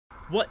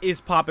What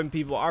is poppin',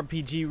 people?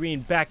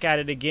 RpgReen back at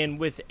it again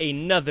with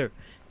another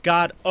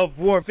God of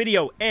War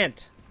video,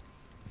 and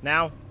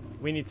now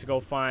we need to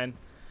go find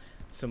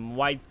some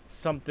white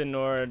something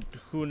or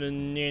who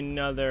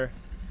another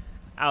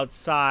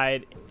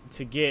outside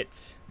to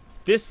get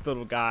this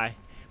little guy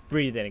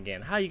breathing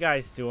again. How you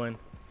guys doing?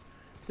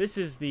 This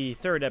is the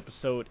third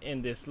episode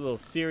in this little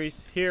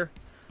series here,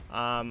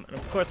 and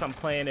of course I'm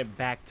playing it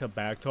back to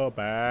back to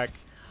back.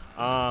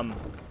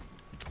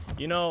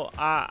 You know,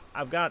 I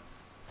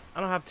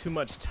don't have too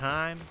much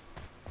time.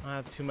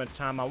 I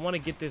want to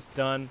get this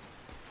done.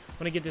 I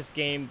want to get this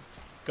game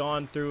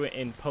gone through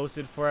and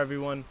posted for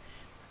everyone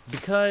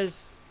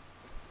because,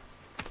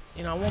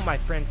 you know, I want my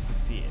friends to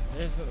see it.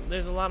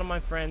 There's a lot of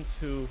my friends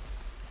who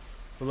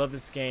love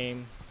this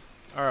game,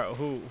 or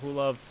who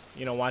love,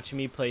 you know, watching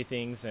me play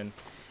things, and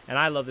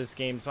I love this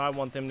game, so I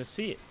want them to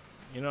see it.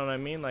 You know what I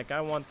mean? Like,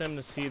 I want them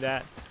to see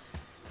that.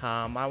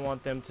 I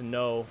want them to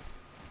know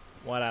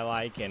what I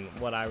like and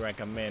what I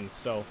recommend.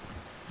 So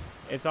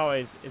it's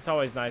always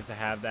nice to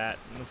have that.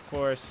 And of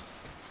course,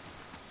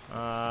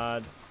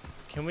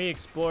 can we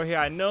explore here?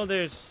 I know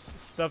there's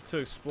stuff to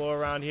explore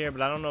around here,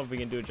 but I don't know if we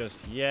can do it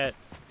just yet.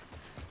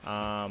 We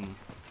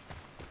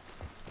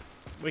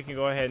can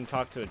go ahead and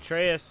talk to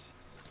Atreus,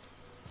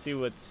 see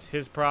what's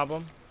his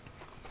problem,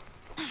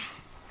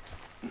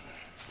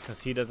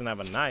 because he doesn't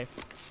have a knife.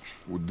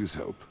 Would this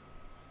help?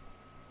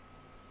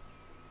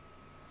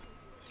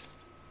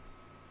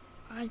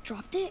 I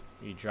dropped it?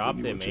 You dropped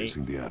it, mate.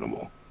 Chasing the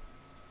animal.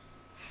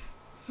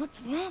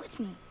 What's wrong with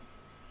me?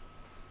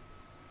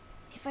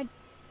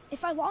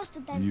 If I lost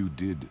it, then... You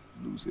did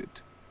lose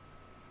it.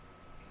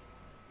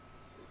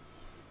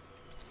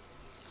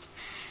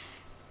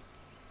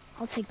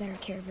 I'll take better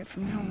care of it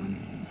from now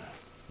on.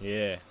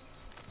 Yeah.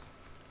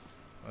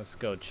 Let's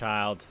go,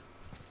 child.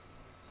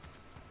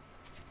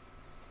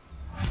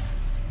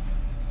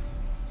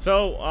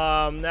 So,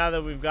 now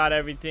that we've got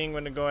everything,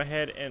 we're gonna go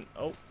ahead and...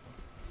 Oh.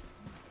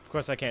 Of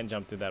course I can't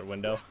jump through that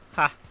window.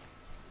 Ha!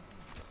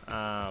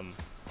 I'm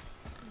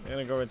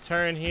gonna go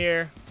return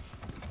here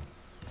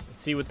and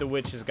see what the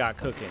witch has got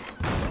cooking.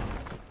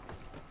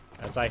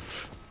 As I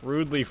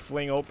rudely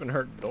fling open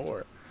her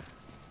door.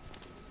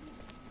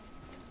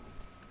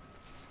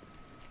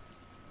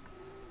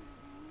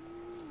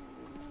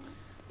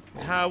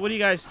 What do you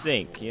guys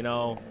think? You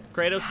know,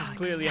 Kratos is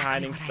clearly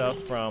hiding stuff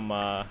from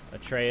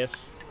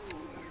Atreus.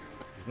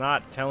 He's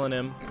not telling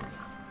him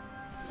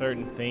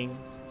certain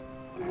things.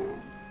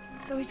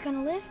 So he's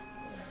gonna live?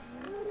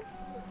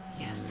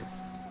 Yes.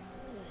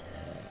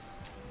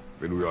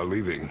 Then we are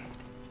leaving.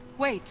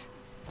 Wait.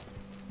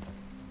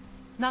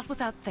 Not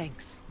without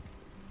thanks.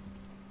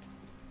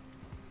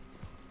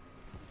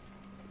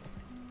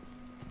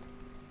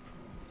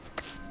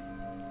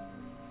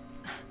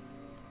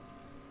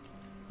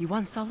 You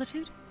want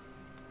solitude?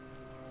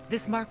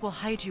 This mark will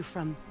hide you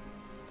from...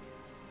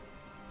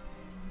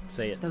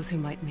 Say it. Those who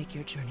might make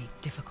your journey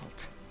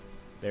difficult.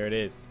 There it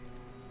is.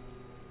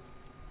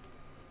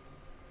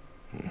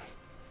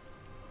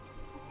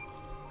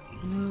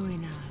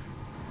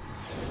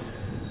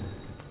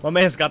 My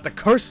man's got the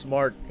curse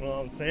mark, you know what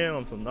I'm saying,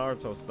 on some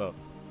Naruto stuff.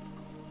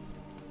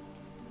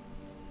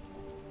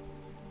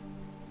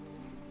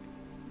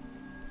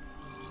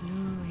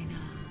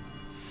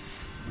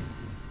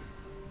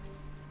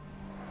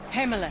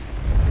 Himalaya.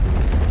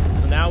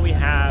 So now we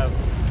have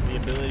the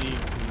ability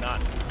to not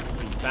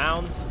be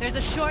found. There's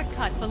a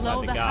shortcut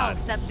below the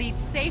house that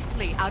leads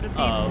safely out of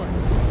these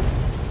woods.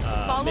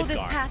 Follow this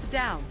path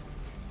down,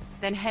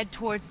 then head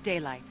towards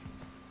daylight.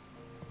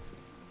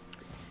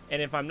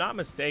 And if I'm not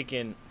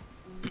mistaken...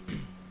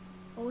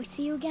 Will we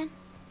see you again?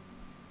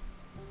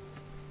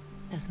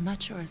 As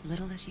much or as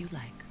little as you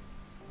like.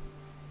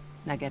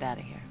 Now get out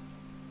of here.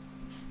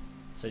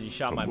 So you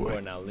shot my boy,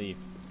 now leave.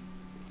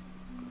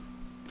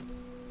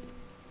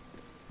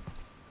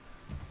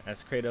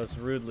 As Kratos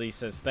rudely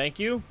says thank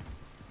you,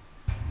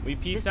 we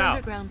peace out. This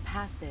underground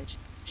passage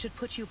should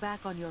put you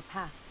back on your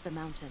path to the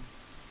mountain.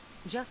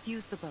 Just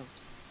use the boat.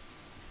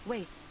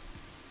 Wait,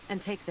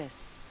 and take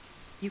this.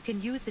 You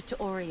can use it to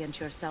orient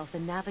yourself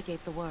and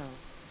navigate the world.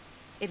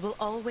 It will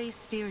always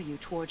steer you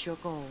towards your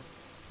goals.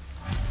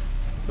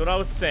 So what I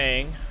was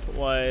saying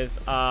was,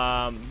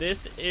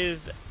 this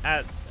is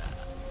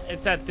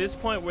it's at this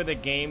point where the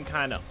game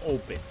kind of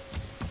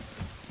opens.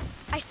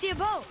 I see a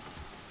boat.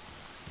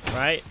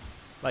 Right?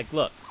 Like,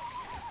 look.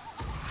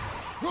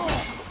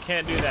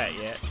 Can't do that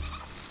yet.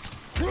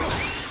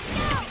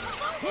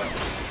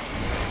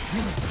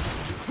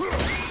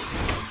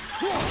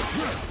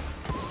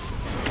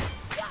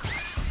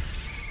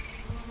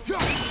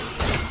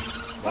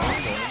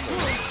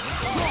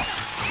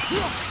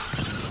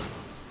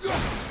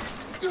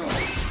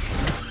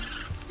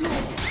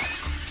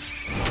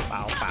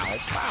 Bow, bow,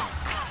 bow.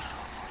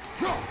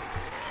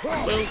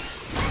 Boom.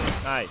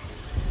 Nice.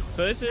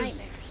 So this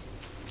is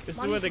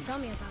where the tell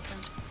me about them.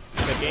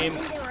 The game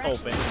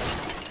opens.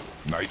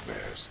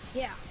 Nightmares.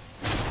 Yeah.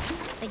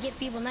 They give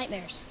people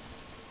nightmares.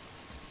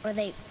 Or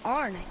they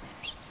are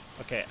nightmares.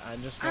 Okay, I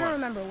just I don't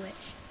remember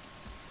which.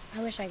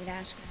 I wish I could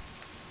ask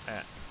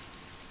her.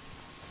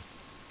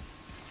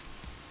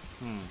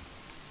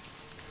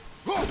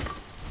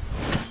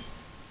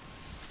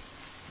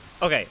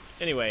 Okay,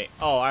 anyway.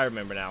 Oh, I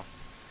remember now.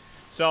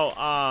 So,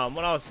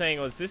 what I was saying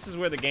was this is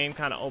where the game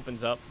kind of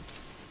opens up.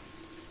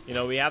 You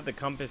know, we have the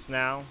compass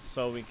now,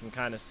 so we can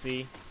kind of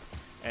see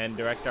and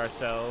direct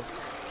ourselves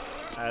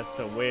as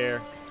to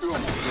where we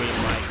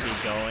might be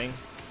going.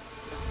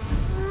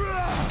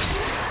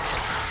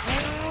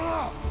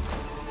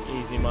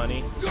 Easy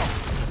money.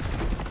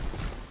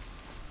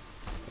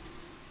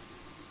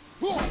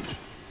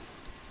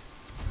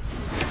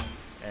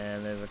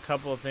 And there's a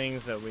couple of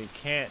things that we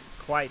can't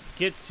quite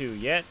get to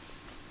yet,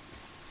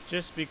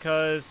 just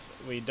because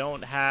we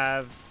don't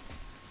have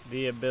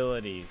the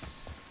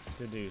abilities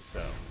to do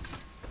so.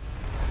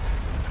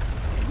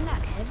 Isn't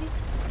that heavy?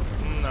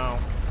 No.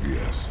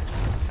 Yes.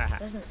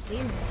 Doesn't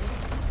seem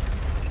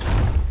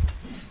heavy.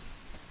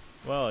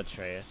 Well,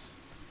 Atreus,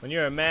 when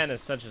you're a man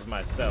as such as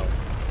myself,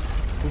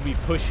 who be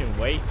pushing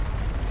weight,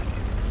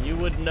 you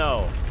would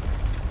know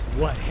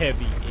what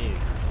heavy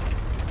is.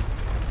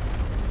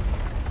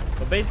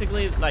 But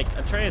basically, like,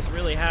 Atreus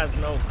really has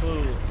no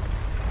clue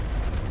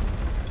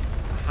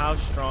how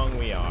strong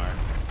we are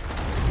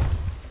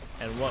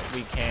and what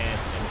we can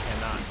and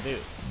cannot do.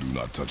 Do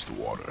not touch the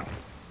water.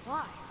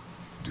 Why?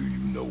 Do you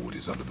know what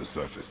is under the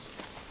surface?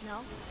 No.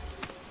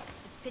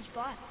 It's pitch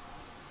black.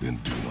 Then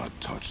do not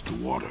touch the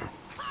water.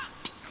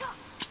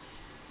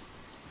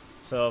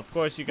 So, of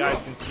course, you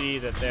guys can see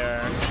that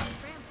there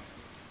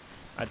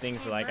are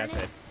things, like I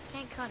said,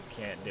 Can't cut it.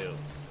 can't do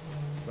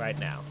right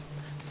now.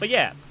 But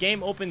yeah,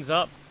 game opens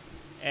up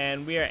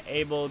and we are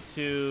able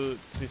to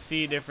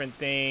see different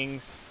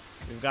things.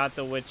 We've got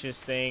the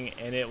witches thing,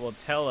 and it will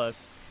tell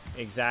us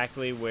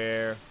exactly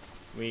where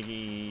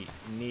we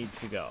need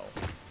to go.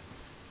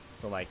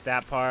 So like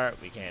that part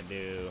we can't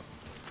do.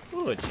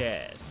 Ooh, a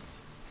chest.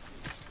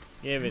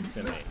 Give it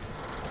to me.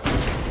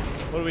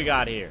 What do we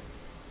got here?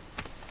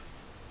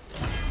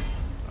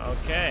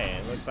 Okay,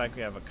 it looks like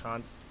we have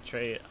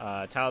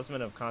a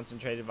talisman of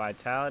concentrated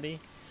vitality,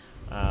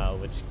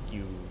 which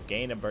you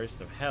gain a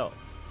burst of health.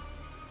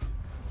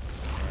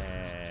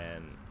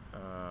 And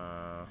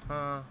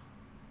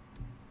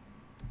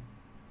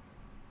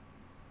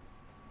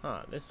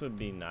this would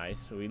be nice.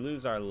 So we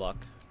lose our luck.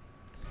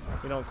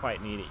 We don't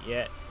quite need it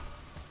yet.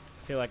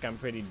 I feel like I'm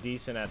pretty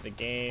decent at the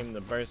game.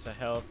 The burst of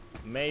health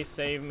may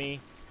save me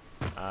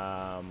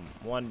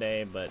one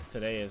day, but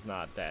today is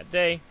not that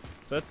day.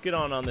 So let's get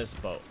on this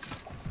boat.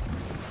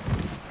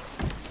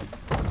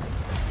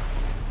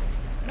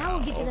 Now we'll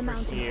get to the Over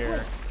mountain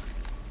here.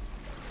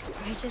 quick.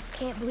 I just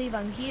can't believe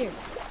I'm here,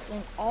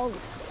 doing all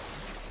this.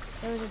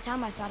 There was a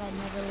time I thought I'd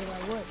never leave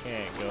our woods.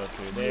 Can't go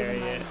through there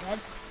Leaving my yet.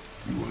 beds.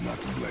 You are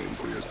not to blame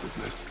for your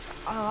sickness.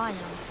 Oh, I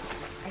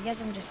know. I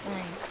guess I'm just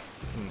saying.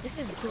 This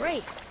is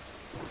great.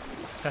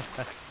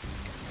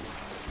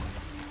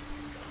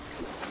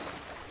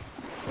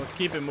 Let's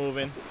keep it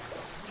moving.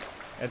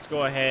 Let's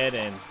go ahead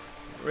and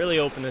really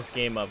open this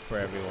game up for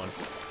everyone.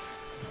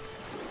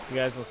 You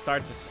guys will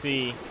start to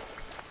see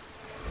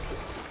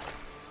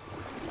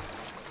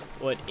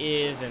what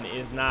is and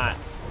is not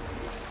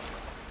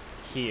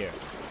here.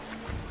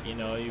 You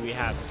know, we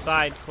have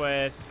side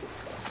quests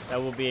that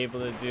we'll be able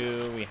to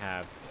do. We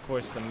have, of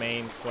course, the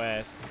main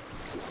quest.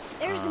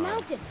 There's the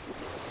mountain.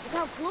 Look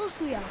how close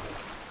we are.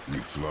 We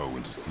flow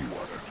into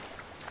seawater.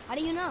 How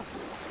do you know?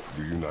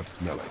 Do you not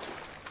smell it?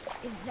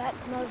 If that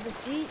smells the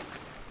sea,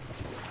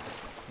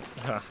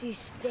 the sea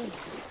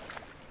stinks.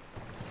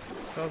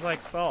 Smells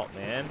like salt,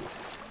 man.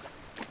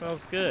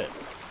 Smells good.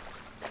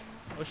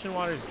 Ocean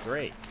water's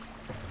great.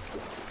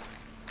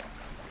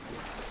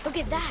 Look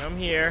at that. Come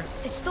here.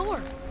 It's Thor.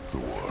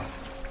 Thor.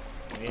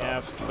 We God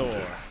have of thunder.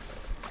 Thor.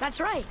 That's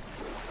right.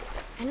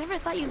 I never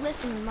thought you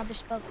listened when Mother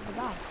spoke of the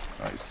gods.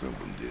 I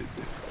seldom did.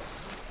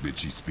 Did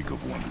she speak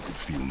of one who could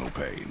feel no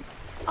pain?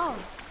 Oh,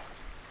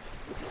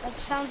 that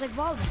sounds like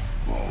Baldur,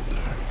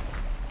 Baldur.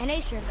 an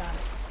Aesir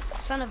god,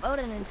 son of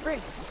Odin and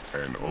Frigg.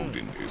 And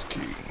Odin is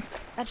king.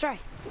 That's right.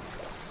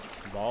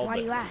 Why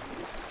do you ask?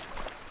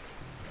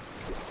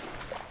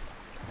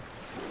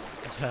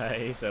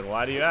 He said,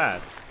 why do you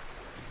ask?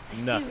 I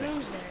see Nothing.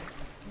 runes there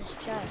in this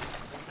chest.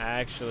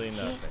 Actually,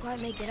 Can't nothing. quite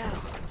make it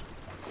out.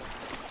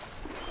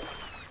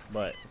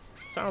 But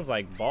sounds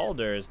like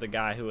Baldur is the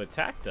guy who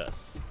attacked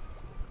us.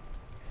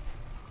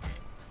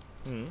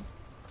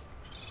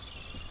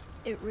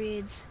 It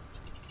reads,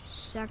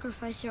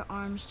 sacrifice your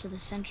arms to the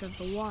center of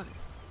the water.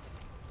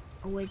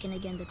 Awaken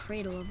again the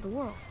cradle of the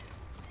world.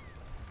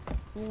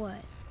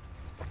 What?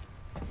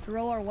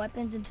 Throw our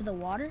weapons into the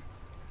water?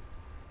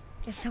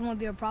 Guess that won't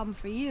be a problem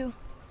for you.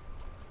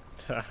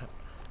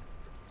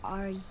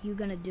 Are you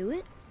gonna do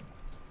it?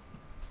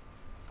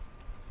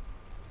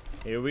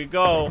 Here we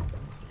go.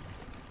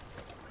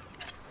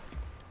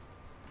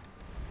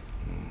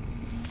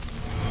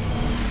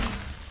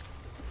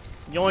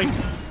 Yoink.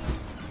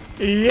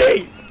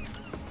 Yeet.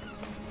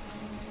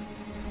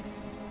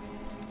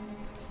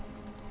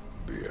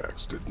 The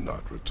axe did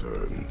not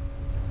return.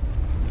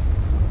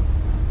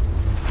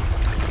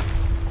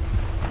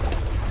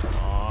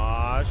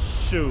 Aw,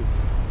 shoot.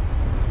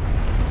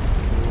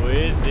 Who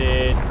is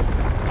it?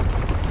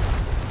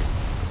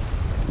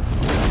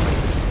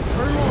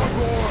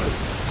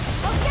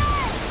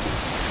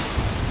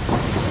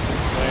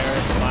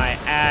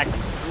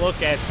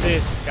 Look at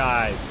this,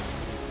 guys.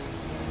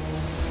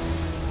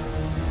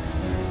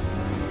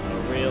 A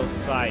real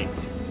sight.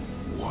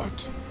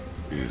 What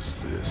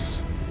is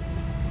this?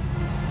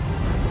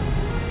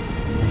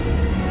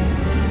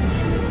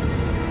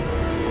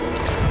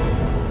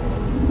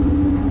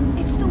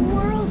 It's the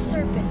world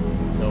serpent.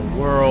 The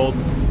world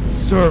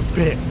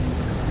serpent.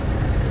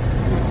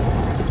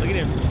 Look at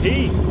them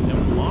teeth,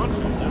 them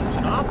monsters, them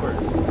choppers.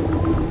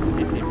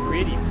 Look at the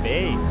pretty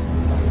face.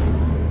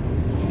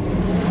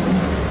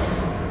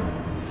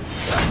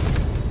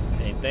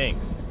 Hey,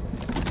 thanks.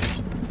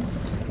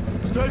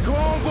 Stay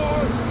calm,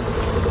 boy!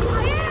 I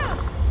am!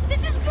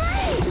 This is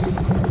great!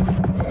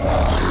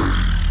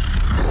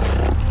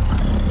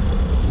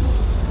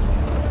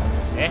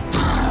 Eh?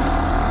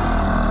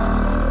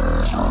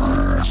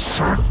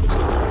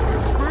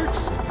 It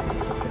speaks?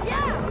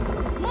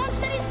 Yeah! Mom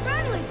said he's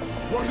friendly!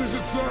 What does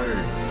it say?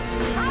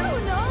 I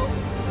don't know!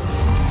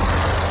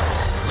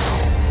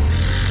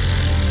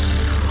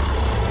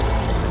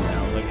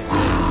 Now look at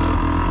this.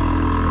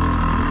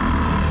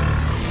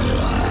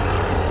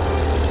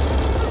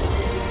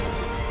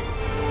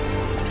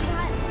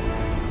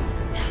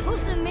 That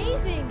was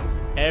amazing!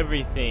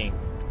 Everything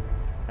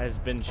has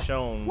been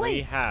shown. Wait,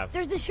 We have.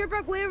 there's a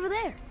shipwreck way over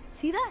there.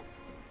 See that?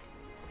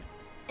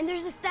 And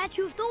there's a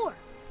statue of Thor.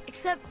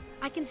 Except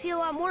I can see a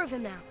lot more of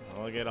him now.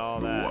 Look at all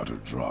The that. water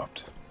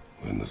dropped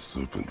when the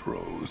serpent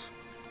rose.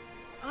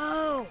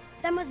 Oh,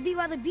 that must be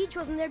why the beach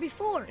wasn't there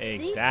before.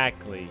 See?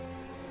 Exactly.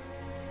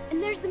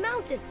 And there's the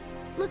mountain.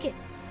 Look it.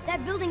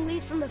 That building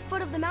leads from the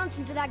foot of the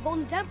mountain to that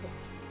golden temple.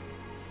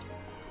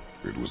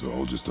 It was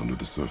all just under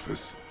the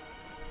surface.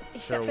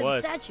 Except Sure for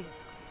was. the statue.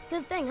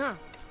 Good thing, huh?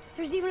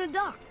 There's even a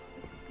dock.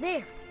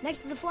 There,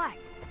 next to the flag.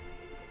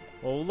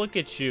 Well, look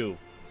at you,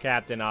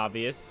 Captain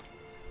Obvious.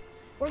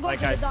 We're going Like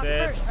to the I dock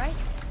said, first, right?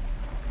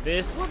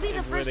 This We'll be the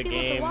is where first the people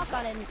to game walk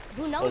on it, and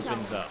who knows how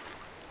opens long. up.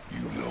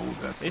 You know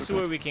that's This is the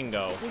where we can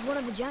go, He's one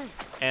of the giants.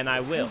 and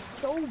I will. He's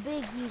so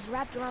big he's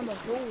wrapped around the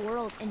whole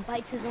world and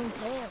bites his own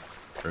tail. an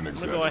I'm gonna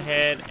exaggeration. go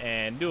ahead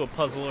and do a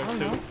puzzle or I don't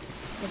two, know.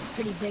 Looks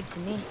pretty big to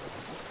me.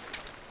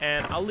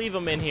 and I'll leave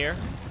them in here,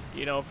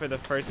 you know, for the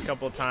first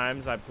couple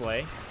times I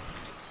play.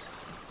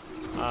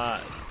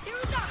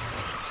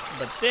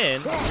 But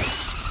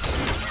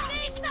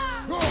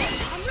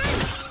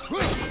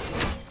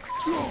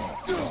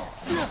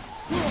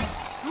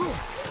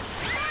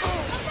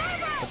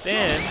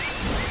then,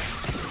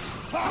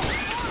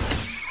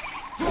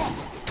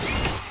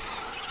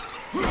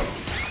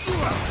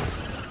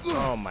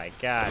 oh my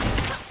God.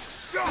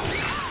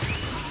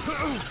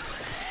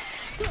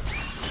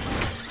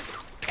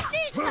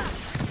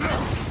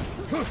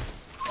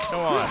 Come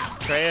on,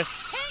 Atreus.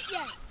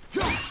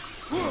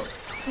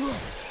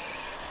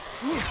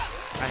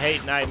 I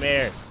hate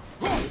nightmares.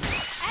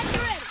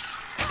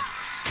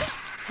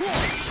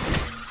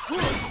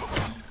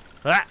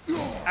 Ah,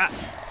 ah.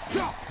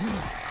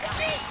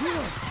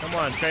 Come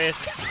on, Atreus.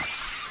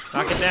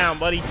 Knock it down,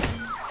 buddy.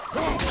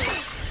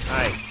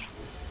 Nice.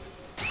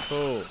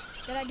 Cool.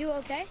 Did I do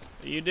okay?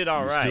 You did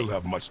all You right. still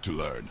have much to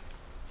learn.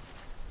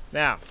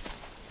 Now,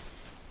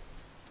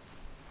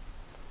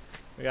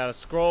 we got a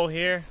scroll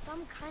here.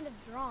 Some kind of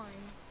drawing.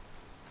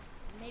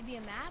 Maybe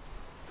a map?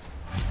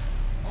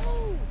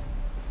 Oh!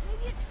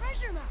 Maybe a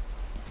treasure map.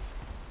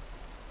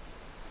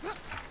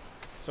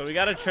 So we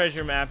got a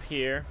treasure map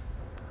here,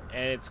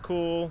 and it's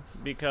cool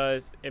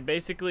because it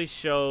basically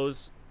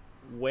shows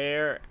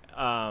where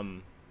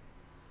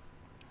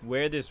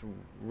this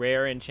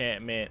rare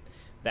enchantment,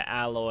 the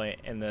alloy,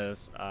 and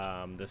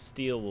the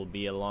steel will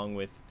be, along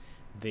with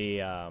the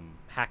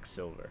hack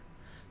silver.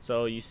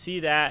 So you see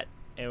that,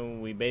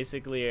 and we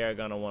basically are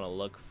gonna want to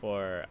look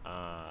for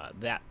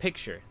that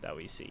picture that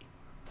we see.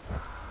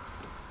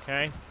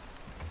 Okay.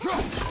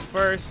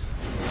 First,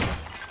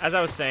 as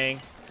I was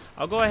saying,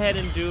 I'll go ahead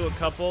and do a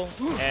couple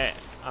at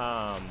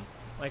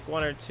like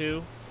one or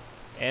two,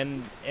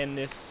 and in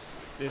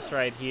this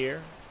right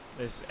here,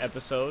 this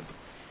episode,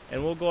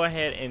 and we'll go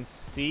ahead and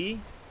see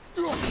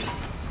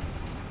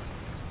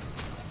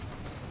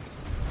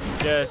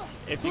just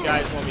if you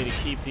guys want me to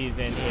keep these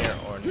in here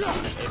or not.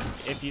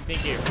 If you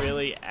think it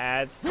really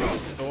adds to the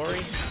story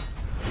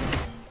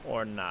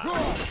or not.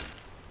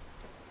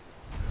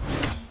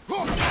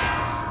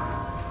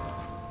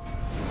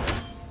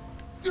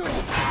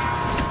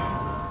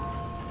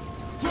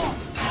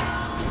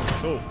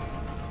 Cool.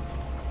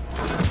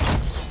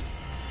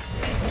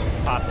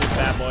 Pop this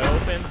bad boy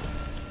open.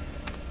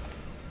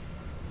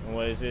 And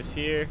what is this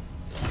here?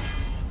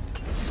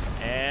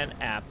 An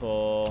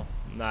apple.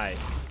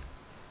 Nice.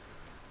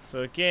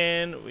 So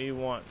again, we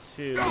want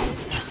to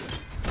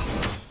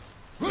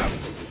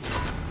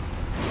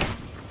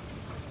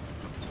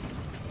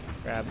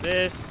grab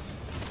this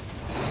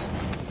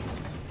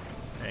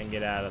and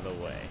get out of the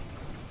way.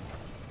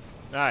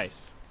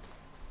 Nice.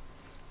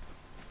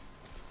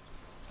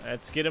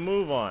 Let's get a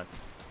move on,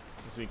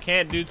 because we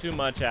can't do too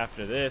much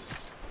after this.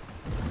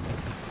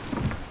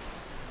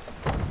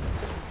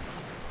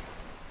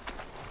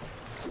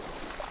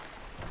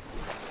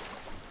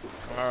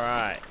 All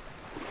right.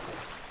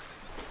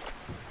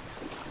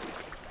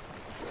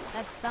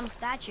 Some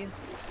statue.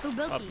 Who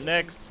built Up it?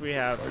 next, we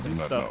have I some do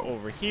not stuff know.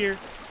 over here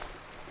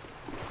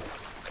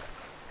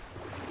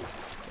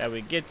that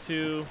we get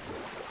to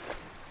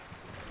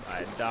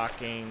by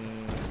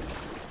docking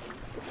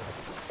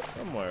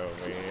somewhere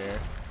over here.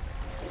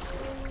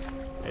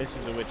 This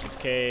is the witch's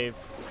cave.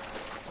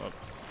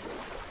 Whoops.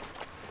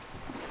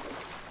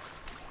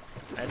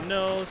 I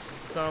know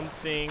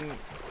something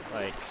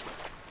like.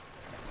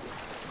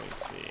 Let me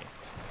see.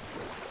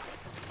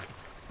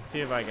 See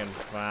if I can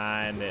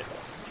find it.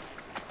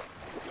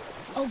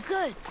 Oh,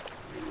 good.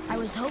 I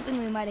was hoping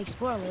we might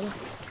explore a little.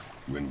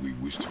 When we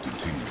wish to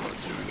continue our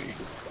journey,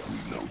 we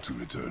know to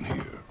return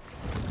here.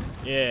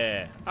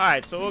 Yeah.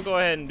 Alright, so we'll go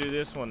ahead and do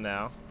this one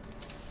now.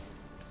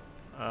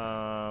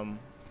 And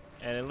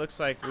it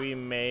looks like we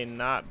may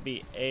not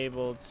be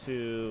able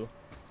to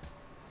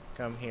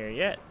come here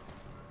yet.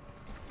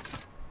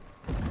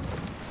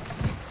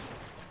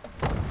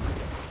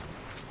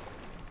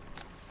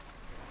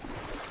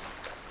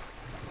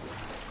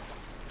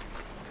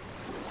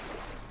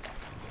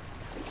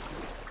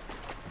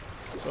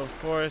 So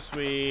of course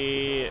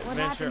we What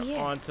venture happened here?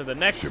 on to the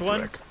next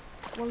one.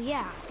 Shipwreck. Well,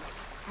 yeah.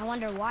 I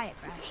wonder why it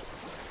crashed.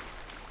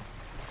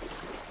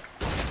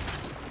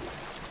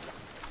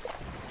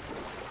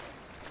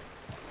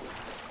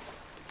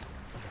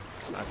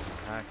 Lots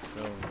of pack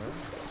silver.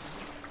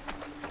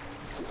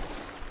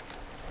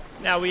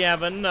 Now we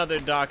have another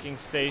docking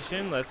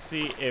station. Let's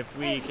see if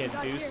we can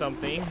do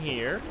something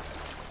here.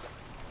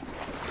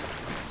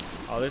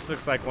 Oh, this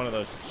looks like one of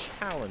those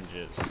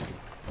challenges.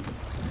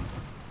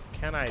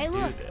 Can I Hey, do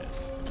look.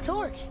 this?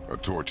 Torch. A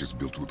torch is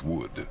built with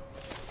wood.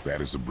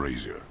 That is a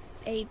brazier.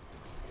 A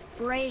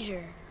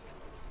brazier.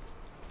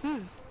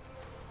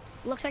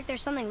 Looks like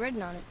there's something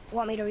written on it.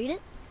 Want me to read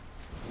it?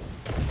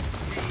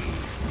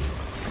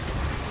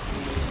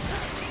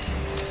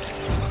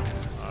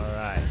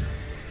 Alright.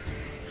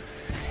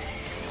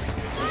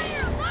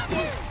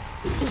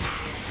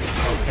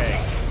 Okay.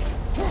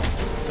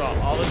 So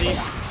all of these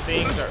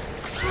things are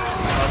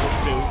level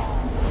 2.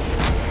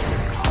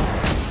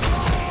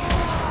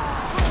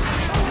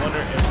 I wonder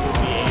if we'll be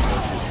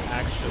able to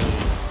actually.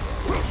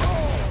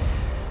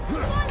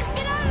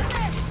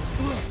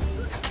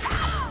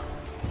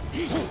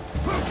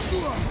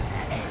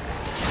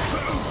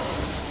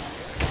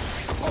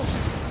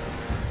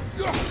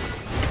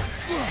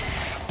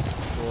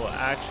 We'll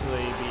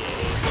actually be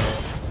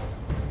able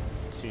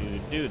to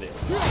do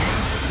this.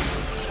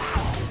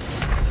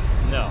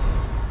 No.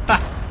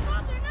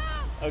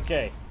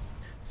 Okay.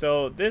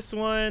 So this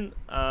one,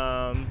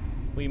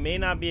 we may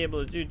not be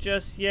able to do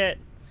just yet,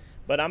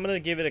 but I'm gonna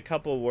give it a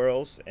couple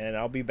whirls, and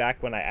I'll be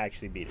back when I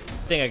actually beat it. I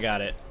think I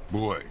got it.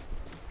 Boy,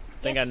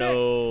 Think Yes, I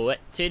know what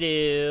to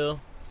do.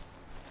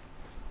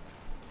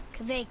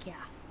 Kvekia.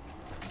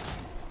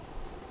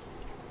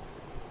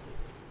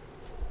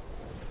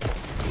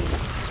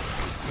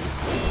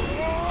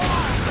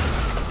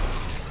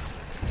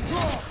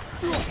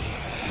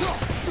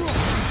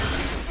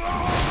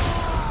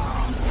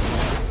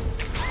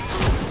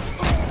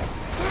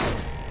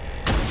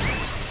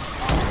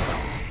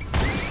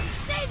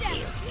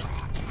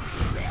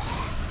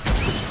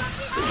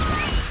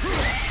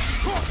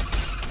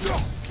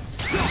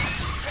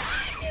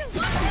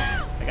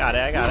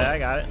 I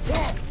got it. The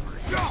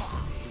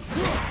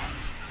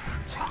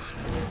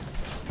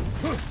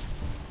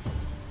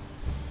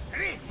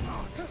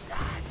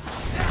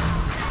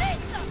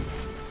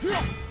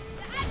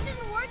axe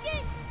isn't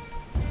working?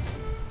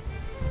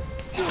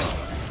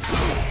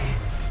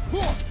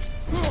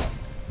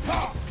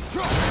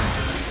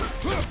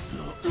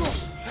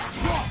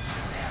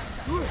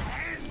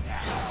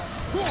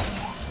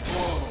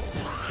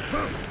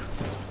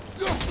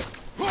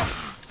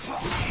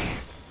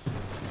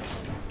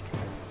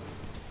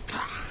 The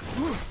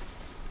axe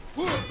isn't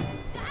working?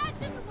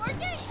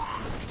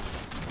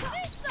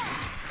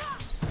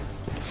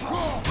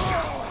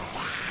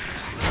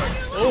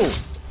 Oh.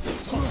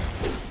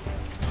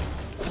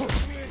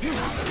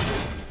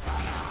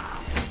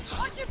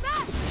 Watch your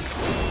back! We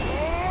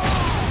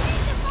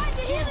need to find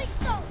the healing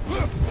stone!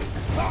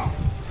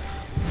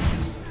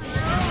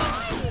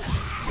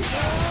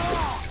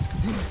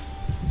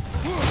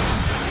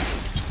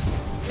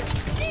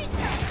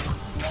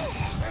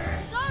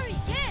 Sorry,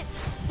 kid!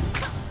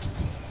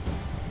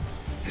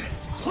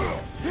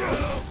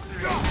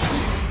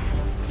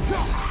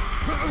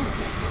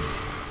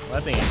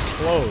 That thing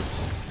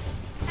explodes.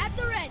 At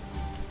the ready!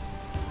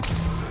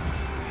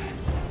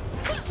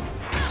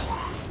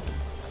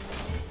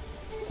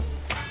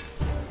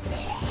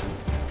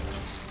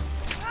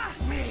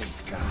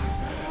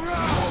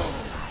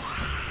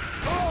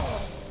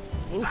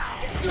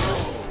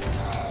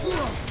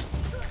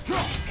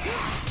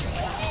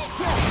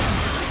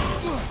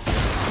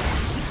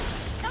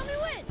 Tell me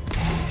when!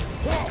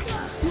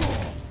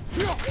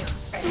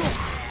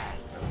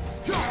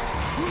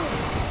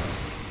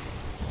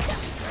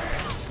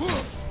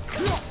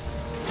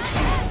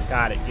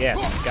 Got it.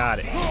 Yes, got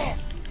it.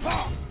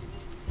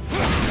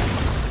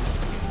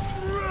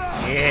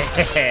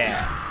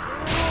 Yeah.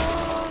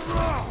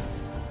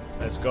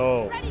 Let's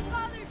go. Ready,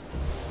 father!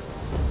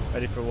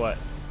 Ready for what?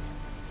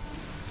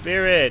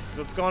 Spirit,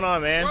 what's going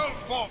on, man? Well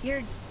fought.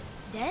 You're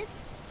dead?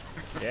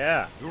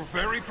 Yeah, You're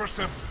very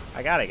perceptive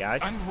I got it,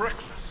 guys. and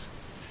reckless.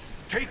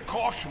 Take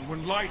caution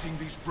when lighting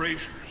these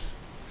braziers.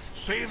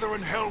 Sailor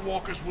and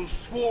Hellwalkers will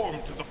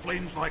swarm to the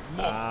flames like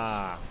moths.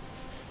 Ah,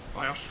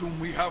 I assume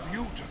we have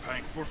you to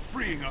thank for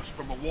freeing us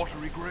from a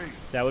watery grave.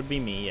 that would be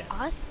me, yes.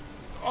 Us?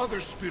 Other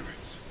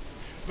spirits.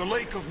 The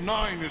Lake of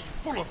Nine is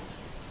full of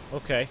them.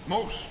 Okay.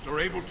 Most are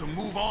able to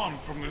move on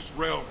from this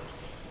realm,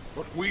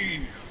 but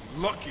we,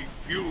 lucky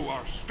few,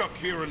 are stuck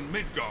here in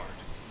Midgard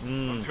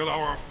until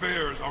our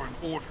affairs are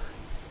in order.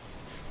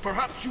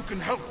 Perhaps you can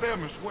help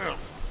them as well.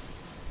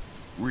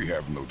 We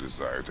have no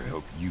desire to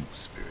help you,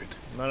 Spirit.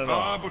 Not at all.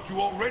 Ah, but you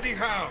already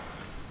have.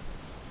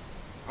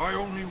 I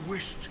only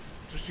wished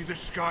to see the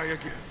sky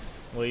again.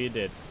 Well, you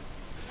did.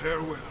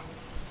 Farewell.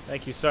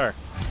 Thank you, sir.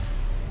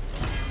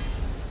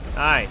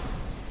 Nice.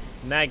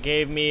 And that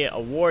gave me a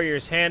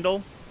warrior's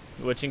handle,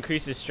 which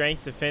increases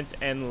strength, defense,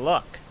 and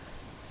luck.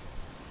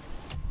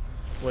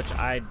 Which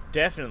I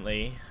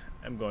definitely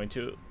am going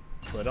to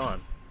put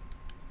on.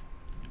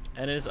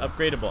 And it is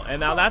upgradable. And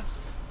now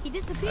that's He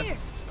disappeared.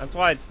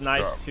 why it's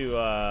nice to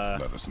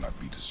Let us not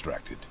be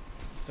distracted.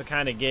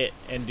 kind of get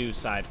and do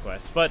side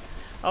quests. But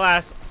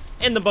alas,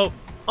 in the boat,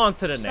 on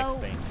to the next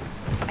thing.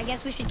 I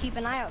guess we should keep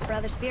an eye out for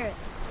other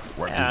spirits.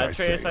 What Yeah, did I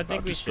Atreus, say I think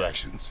about we should.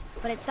 distractions?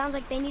 But it sounds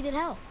like they needed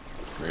help.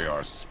 They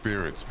are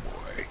spirits,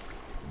 boy.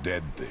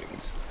 Dead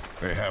things.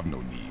 They have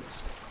no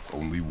needs,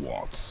 only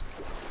wants.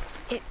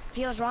 It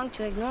feels wrong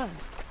to ignore them.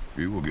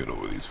 We will get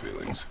over these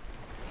feelings.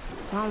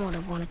 Mom would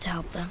have wanted to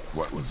help them.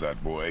 What was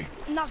that, boy?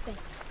 Nothing.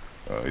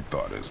 I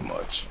thought as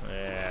much.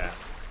 Yeah.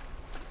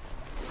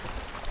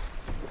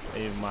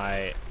 Leave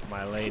my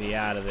lady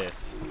out of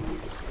this.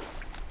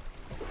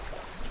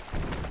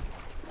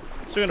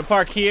 So we're gonna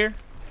park here.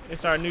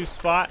 It's our new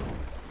spot.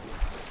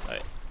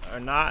 Or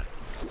not.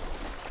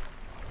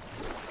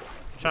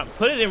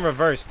 Put it in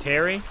reverse,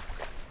 Terry.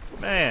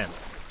 Man.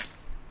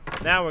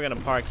 Now we're gonna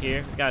park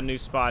here. We got a new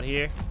spot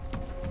here.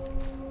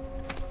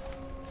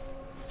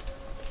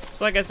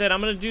 So like I said, I'm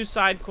gonna do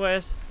side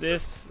quests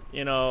this,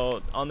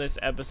 on this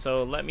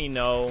episode. Let me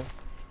know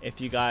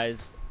if you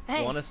guys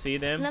Hey, want to see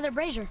It's them. another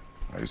brazier.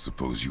 I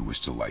suppose you wish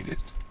to light it.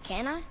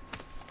 Can I?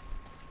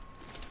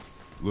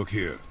 Look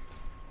here.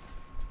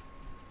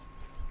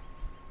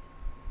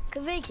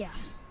 Kavekya.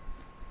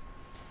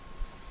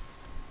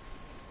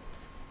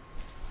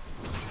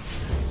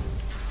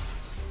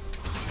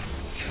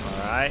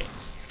 Alright.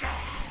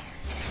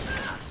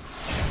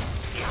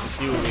 Let's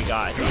see what we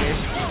got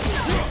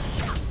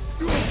here.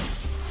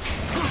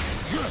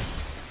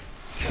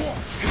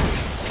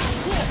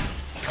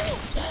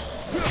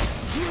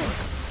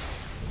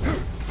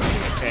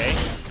 Okay,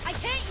 I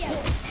can't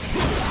yet.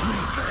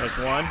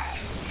 there's one.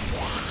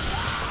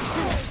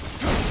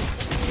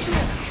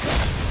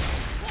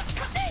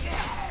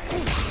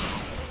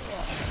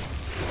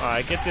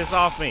 Alright, get this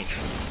off me.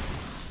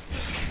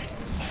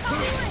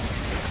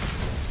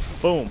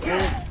 Boom,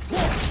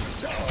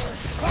 boom.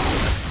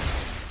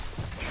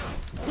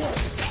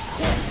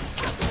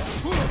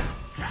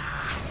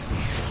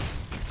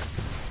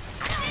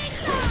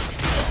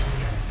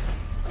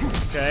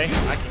 Okay,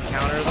 I can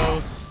counter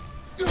those.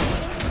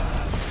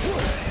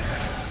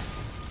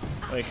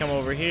 Let me come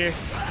over here.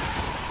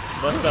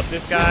 Bust up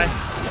this guy.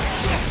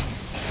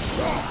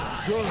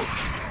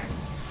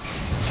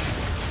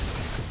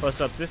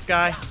 Bust up this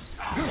guy.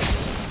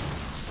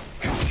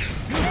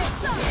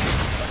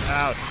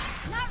 Ouch.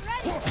 Not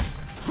ready.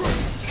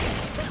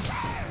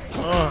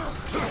 Ugh.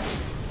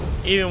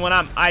 Even when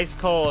I'm ice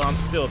cold, I'm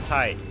still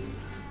tight.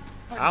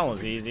 That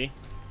one's easy.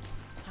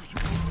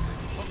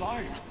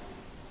 Alive.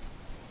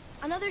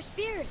 Another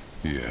spirit.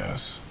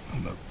 Yes.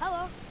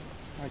 Hello.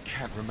 I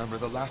can't remember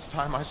the last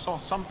time I saw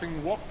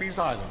something walk these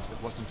islands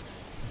that wasn't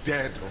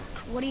dead or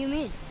What do you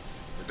mean?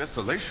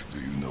 desolation. Do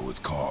you know what's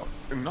called?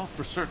 Not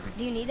for certain.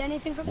 Do you need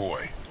anything from me?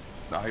 Boy.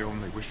 I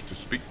only wish to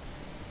speak.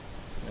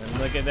 And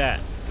look at that.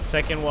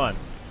 Second one.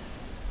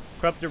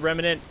 Corrupted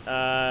Remnant. It's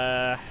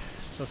a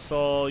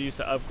soul used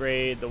to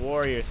upgrade the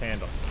warrior's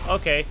handle.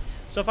 Okay.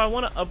 So if I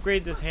want to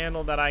upgrade this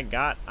handle that I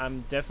got,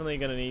 I'm definitely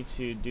going to need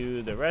to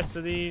do the rest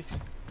of these.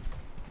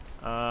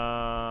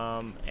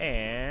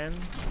 And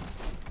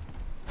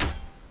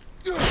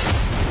looks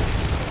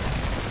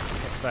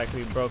like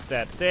we broke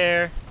that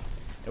there.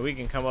 And we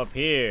can come up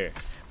here.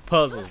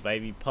 Puzzles,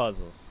 baby,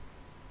 puzzles.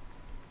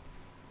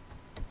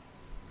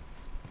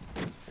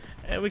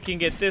 And we can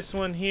get this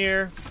one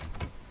here.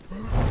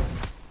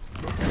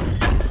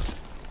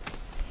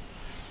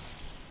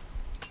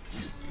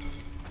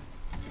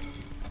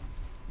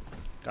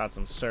 Got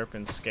some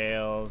serpent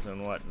scales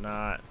and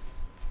whatnot.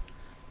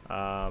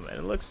 And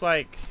it looks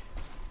like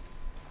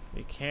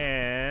we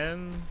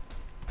can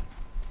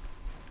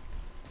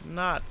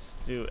not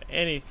do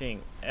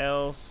anything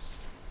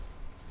else.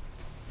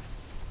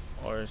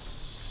 Or,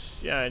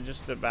 yeah,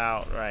 just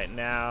about right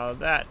now.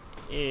 That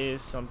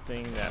is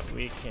something that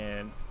we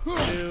can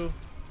do.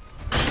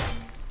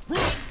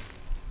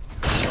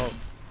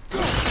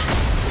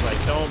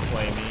 Don't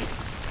play me.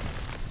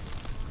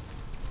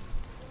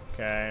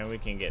 Okay, we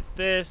can get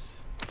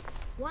this.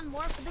 One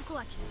more for the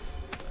collection.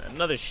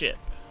 Another ship.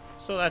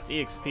 So that's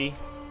EXP.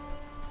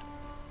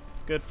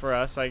 Good for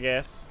us, I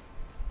guess.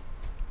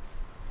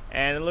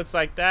 And it looks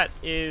like that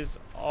is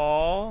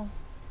all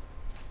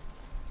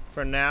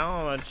for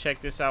now. I'm gonna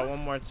check this out one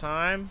more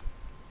time.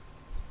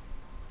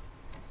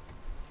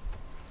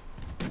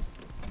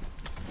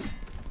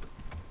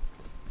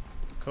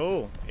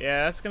 Cool.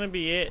 Yeah, that's gonna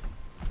be it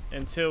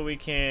until we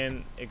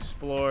can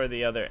explore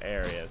the other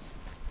areas.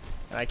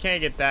 And I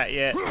can't get that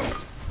yet.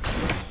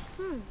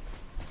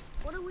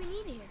 What do we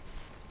need here?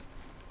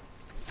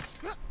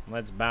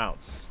 Let's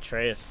bounce.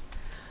 Atreus.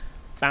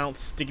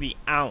 Bounce stickity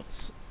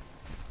ounce.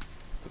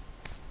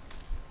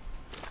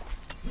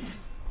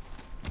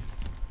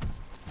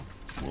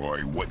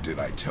 Roy, what did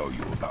I tell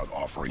you about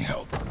offering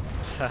help?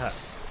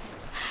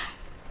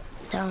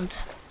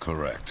 Don't.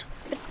 Correct.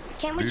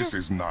 Can't we This just...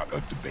 is not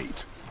a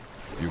debate.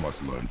 You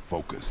must learn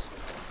focus.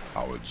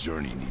 Our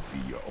journey need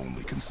be your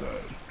only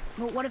concern.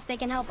 But what if they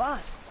can help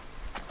us?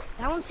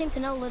 That one seemed to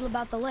know a little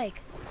about the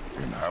lake.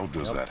 And how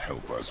does that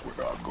help us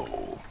with our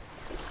goal?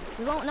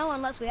 We won't know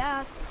unless we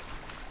ask.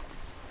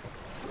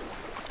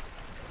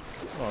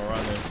 We'll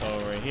run this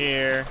over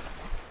here.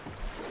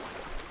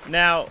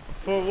 Now,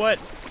 for what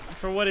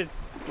it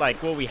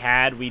like what we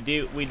had, we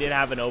did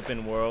have an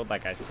open world,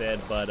 like I said,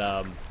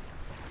 but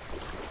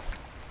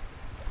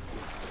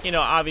you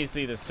know,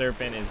 obviously the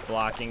serpent is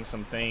blocking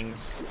some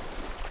things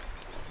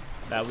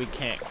that we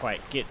can't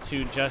quite get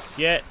to just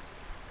yet.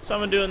 So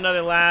I'm gonna do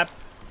another lap,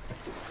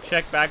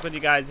 check back with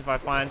you guys if I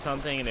find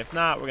something, and if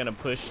not, we're gonna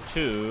push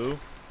to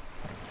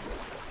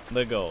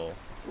the goal.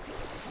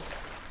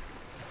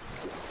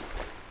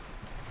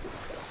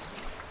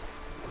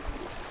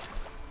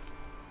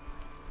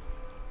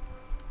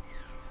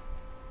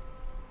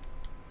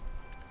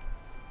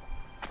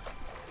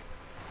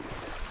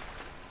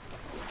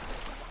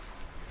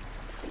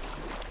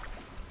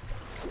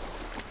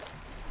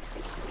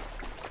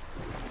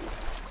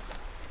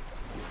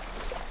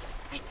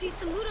 I see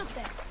some loot up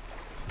there.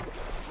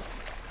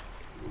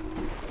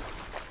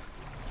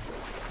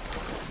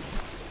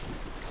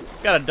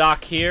 Got a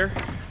dock here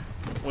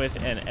with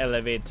an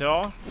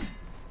elevator.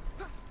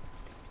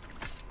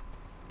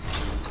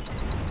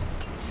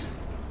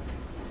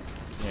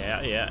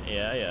 Yeah.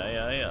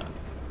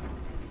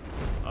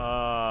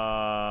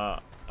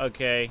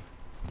 Okay.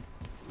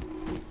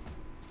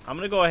 I'm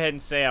gonna go ahead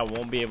and say I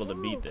won't be able to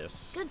beat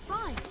this. Good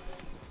find.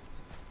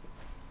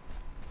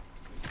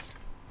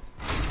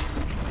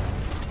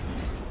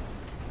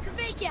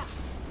 Kabika!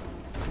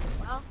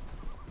 Well,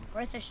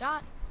 worth a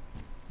shot.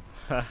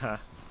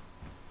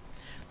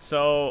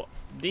 So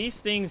these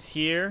things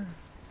here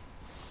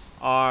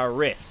are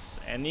rifts,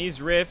 and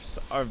these rifts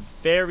are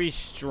very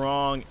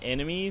strong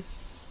enemies.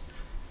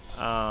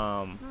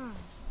 I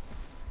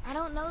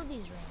don't know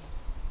these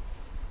rings.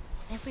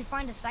 If we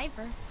find a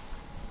cipher,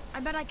 I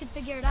bet I could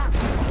figure it out.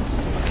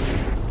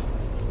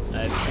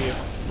 Let's see.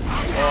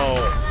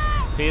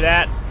 Whoa! See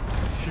that?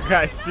 You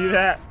guys see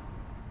that?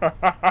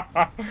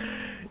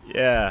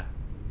 Yeah.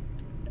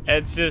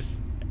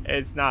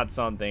 It's not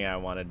something I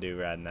want to do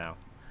right now.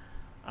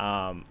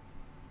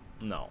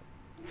 No.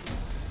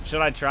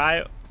 Should I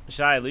try?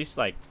 Should I at least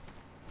like?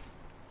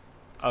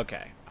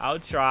 Okay, I'll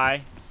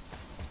try.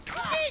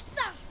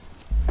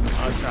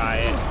 I'll try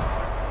it.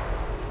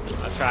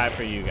 I'll try it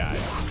for you guys.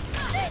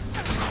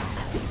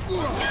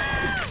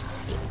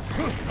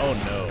 Oh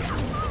no.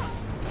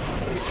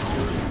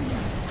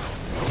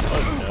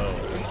 Oh no.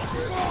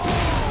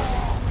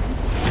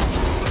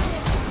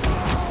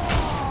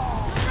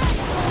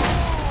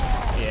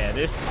 Yeah,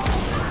 this.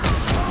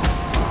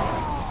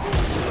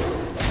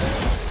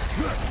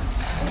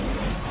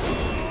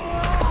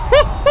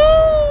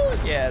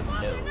 Yeah,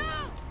 no.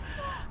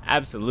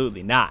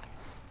 Absolutely not.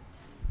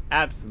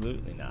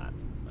 Absolutely not.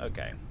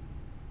 Okay.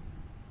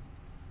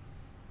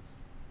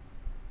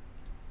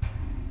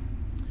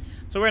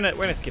 So we're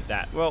gonna skip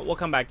that. Well, we'll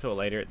come back to it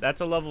later. That's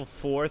a level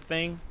 4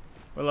 thing.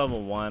 We're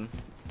level 1.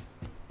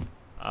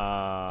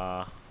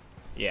 Yeah,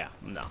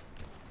 no.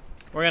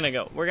 We're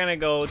gonna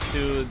go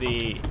to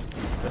the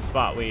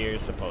spot we're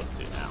supposed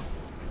to now.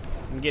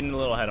 I'm getting a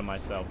little ahead of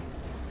myself.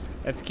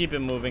 Let's keep it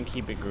moving,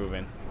 keep it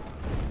grooving.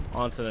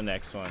 On to the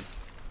next one.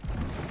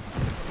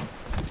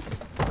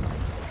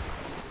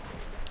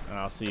 And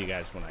I'll see you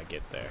guys when I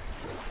get there.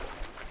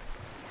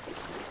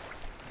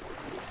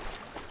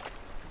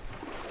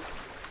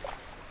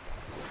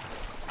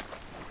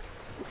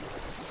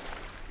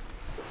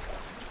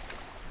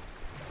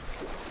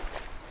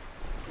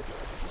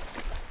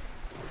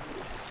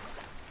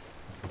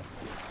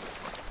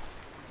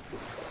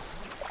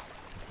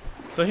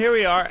 So here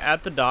we are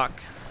at the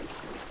dock.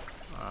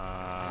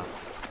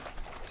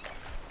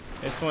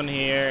 This one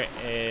here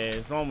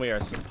is the one we are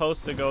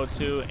supposed to go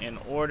to in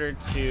order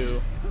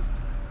to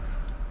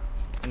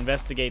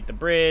investigate the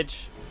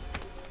bridge,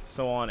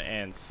 so on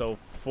and so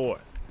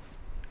forth.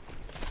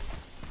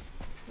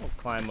 We'll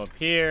climb up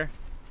here.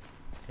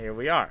 Here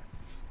we are.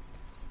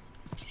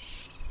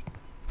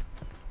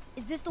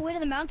 Is this the way to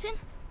the mountain?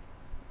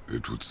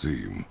 It would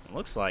seem.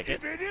 Looks like it.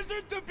 If it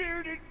isn't the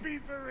bearded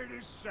beaver, it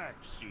is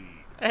sexy.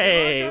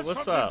 Hey, I got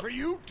what's something up? for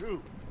you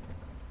too.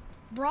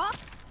 Brock?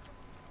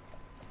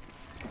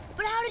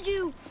 But how did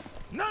you...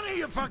 None of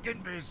your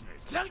fucking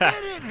business. Now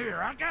get in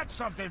here. I got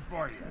something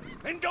for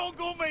you. And don't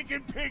go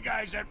making pig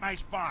eyes at my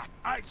spot.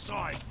 I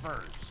saw it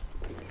first.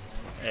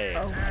 Hey.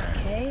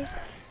 Okay.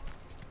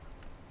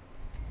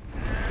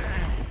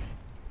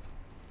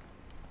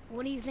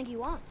 What do you think he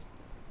wants?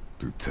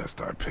 To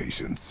test our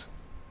patience.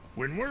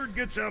 When word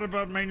gets out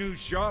about my new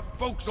shop,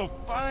 folks will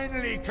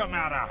finally come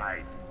out of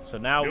hiding. So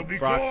now They'll be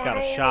Brock's clawing got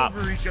a all shop.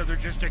 over each other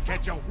just to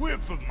catch a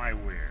whiff of my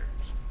wares.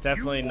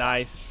 Definitely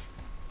nice.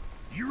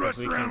 You Because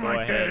rush we can around go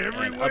like that ahead and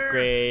everywhere.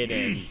 upgrade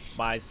and Yeesh.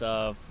 buy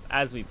stuff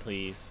as we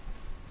please.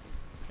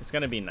 It's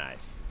gonna be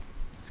nice.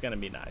 It's gonna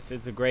be nice.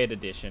 It's a great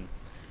addition.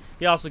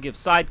 He also gives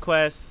side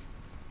quests.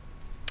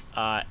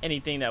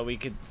 Anything that we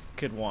could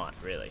want,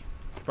 really.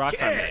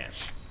 Brock's our man.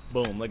 Catch.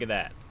 Boom, look at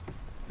that.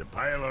 The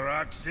pile of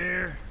rocks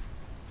there,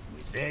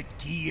 with that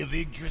key of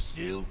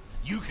Yggdrasil,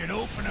 you can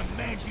open a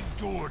magic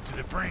door to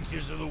the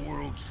branches of the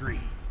World Tree.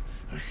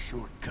 A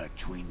shortcut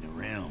between the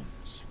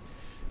realms.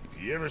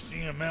 If you ever see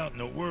him out in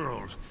the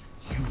world,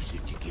 use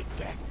it to get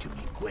back to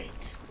me quick.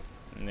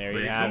 And there But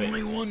you it's have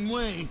only it. one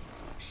way.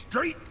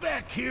 Straight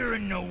back here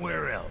and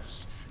nowhere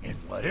else. And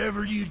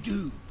whatever you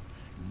do,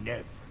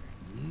 never,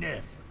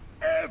 never,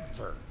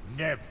 ever,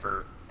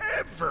 never,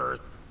 ever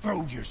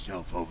throw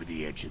yourself over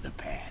the edge of the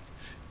path,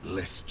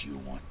 lest you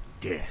want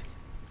death.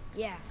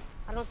 Yeah,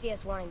 I don't see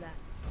us wanting that.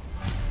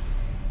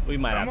 We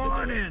might Come have to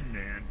on do it. in,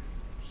 then.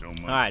 So much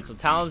Alright, for so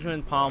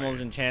talisman, peace and pommels,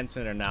 quiet.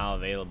 enchantment are now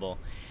available.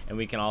 And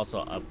we can also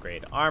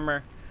upgrade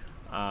armor.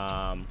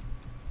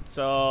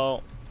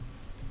 So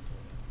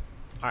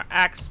our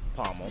axe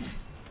pommel,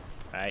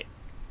 right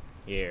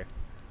here.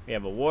 We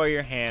have a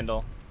warrior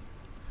handle.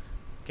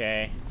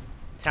 Okay.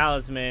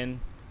 Talisman.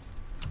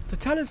 The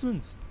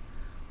talismans.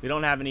 We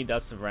don't have any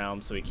dust of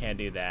realms, so we can't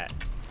do that.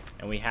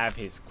 And we have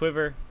his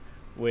quiver,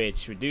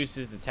 which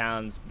reduces the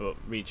talons but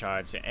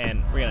recharge,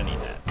 and we're gonna need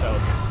that. So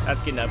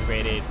that's getting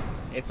upgraded.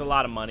 It's a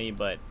lot of money,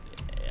 but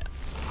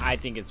I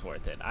think it's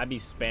worth it. I'd be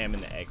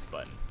spamming the X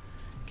button.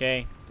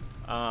 Okay.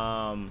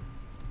 Now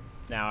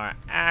our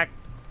axe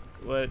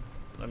would,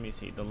 let me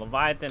see, the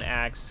Leviathan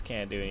axe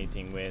can't do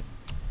anything with.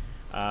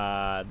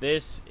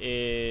 This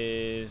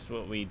is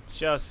what we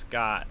just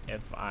got,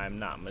 if I'm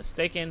not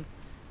mistaken.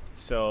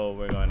 So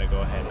we're going to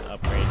go ahead and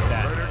upgrade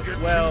that Better as get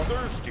well. too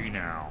thirsty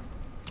now.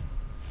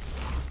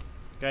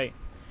 Okay,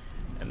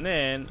 and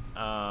then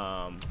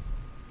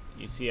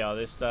you see all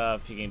this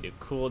stuff. You can do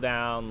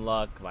cooldown,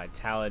 luck,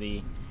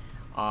 vitality.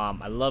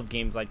 I love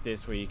games like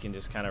this where you can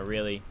just kind of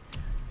really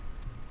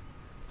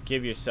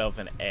give yourself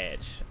an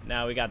edge.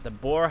 Now we got the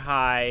boar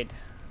hide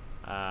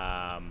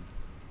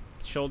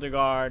shoulder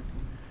guard.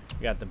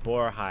 We got the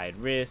boar hide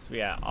wrist. We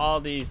got all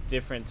these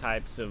different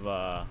types of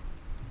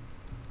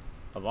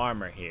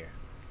armor here.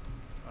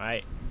 All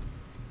right.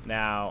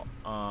 Now,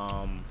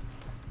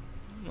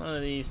 none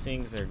of these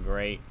things are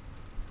great.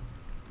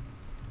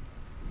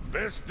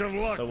 Best of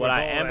luck. So with what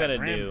I all am that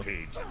gonna do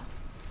rampage. is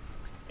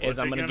What's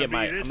I'm it gonna gonna get be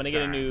my this I'm gonna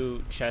get a time?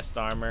 new chest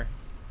armor,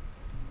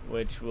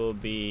 which will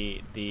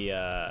be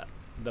the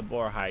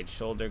boar hide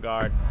shoulder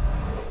guard,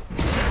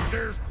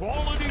 There's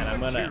quality and I'm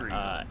material.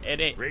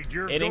 gonna Rate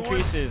your it going,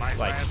 increases might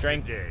like last a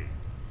strength, day.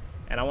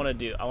 and I want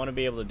to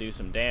be able to do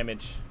some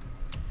damage,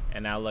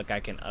 and now look, I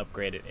can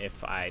upgrade it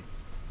if I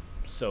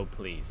so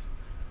please.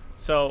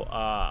 So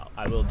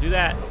I will do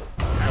that.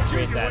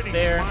 Upgrade that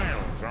there.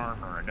 Smiles,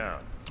 armor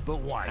enough, but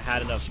why? I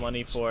had enough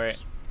money for it,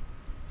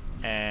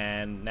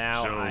 and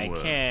now So, I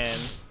can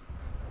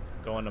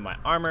go into my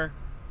armor,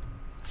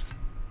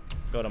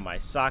 go to my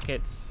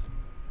sockets.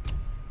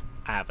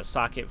 I have a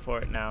socket for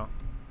it now.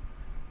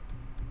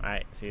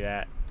 Alright, see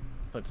that?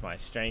 Puts my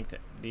strength,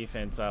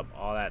 defense up,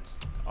 all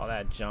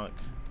that junk.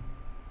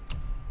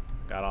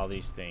 Got all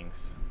these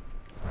things.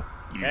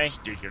 You Okay.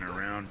 sticking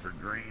around for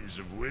grains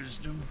of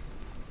wisdom?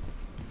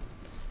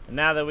 And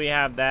now that we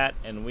have that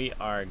and we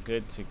are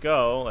good to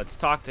go, let's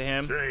talk to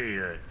him. Say,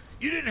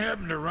 you didn't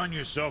happen to run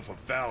yourself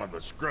afoul of a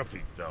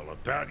scruffy fella,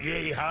 about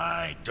yay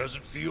high,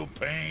 doesn't feel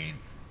pain,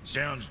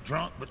 sounds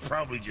drunk but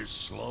probably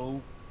just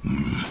slow?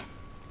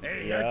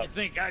 Hey, how'd Yep. you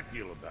think I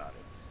feel about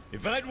it?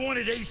 If I'd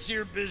wanted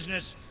Aesir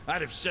business,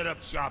 I'd have set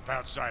up shop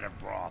outside a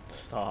brothel.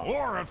 Stop.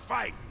 Or a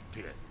fighting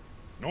pit.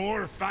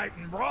 Or a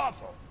fighting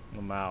brothel.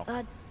 I'm out.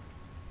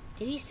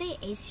 Did he say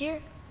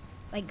Aesir?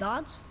 Like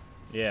gods?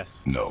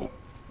 Yes. No.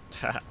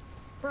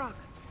 Brock,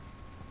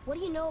 what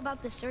do you know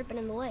about the serpent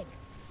in the lake?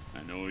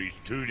 I know he's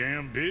too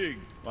damn big.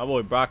 My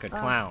boy Brock a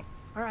clown.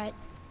 Alright.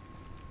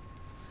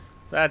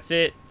 So that's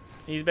it.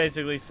 He's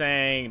basically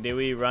saying, did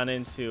we run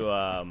into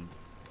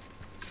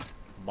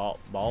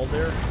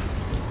Baldur?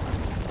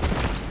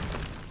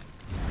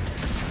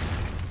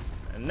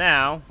 And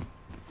now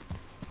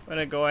we're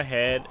gonna go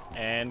ahead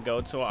and go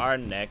to our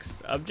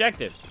next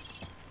objective,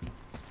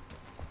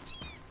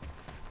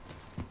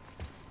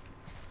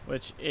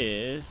 which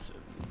is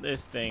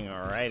this thing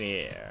right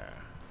here.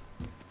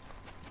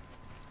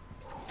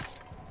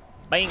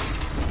 Bang!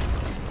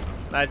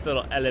 Nice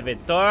little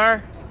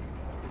elevator.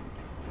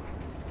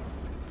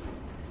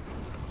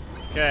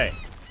 Okay.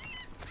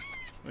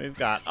 We've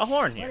got a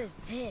horn here. What is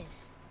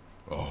this?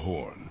 A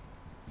horn.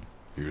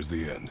 Here's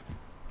the end.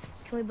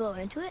 Can we blow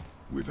into it?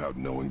 Without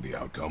knowing the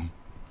outcome,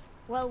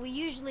 Well, we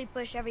usually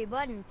push every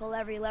button, pull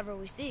every lever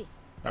we see.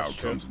 That's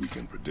outcomes we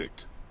can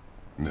predict.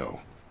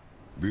 No,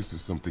 this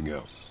is something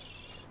else.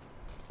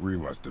 We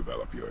must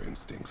develop your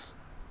instincts.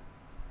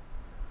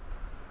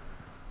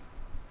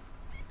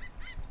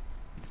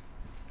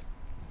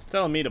 It's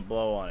telling me to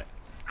blow on it.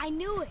 I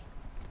knew it.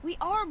 We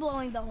are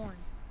blowing the horn.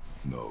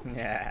 No,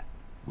 Yeah.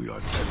 we are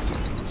testing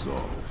your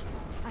resolve.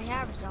 I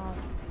have resolved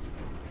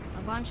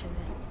a bunch of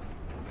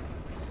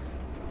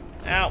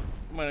it. Out.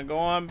 I'm gonna go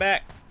on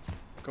back.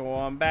 Go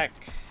on back.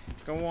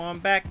 Go on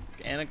back.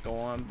 And go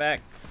on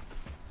back.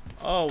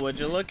 Oh, would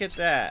you look at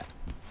that?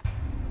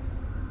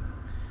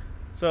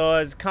 So,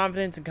 his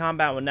confidence in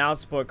combat will now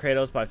support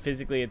Kratos by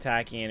physically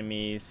attacking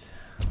enemies.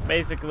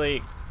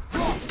 Basically,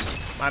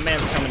 my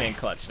man's coming in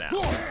clutch now.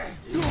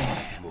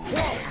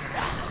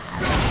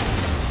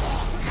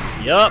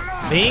 Yup,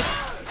 Bink.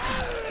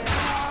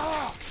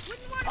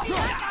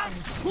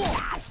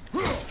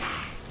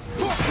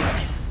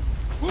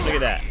 Look at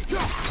that.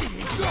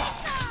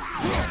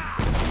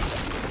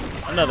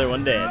 Another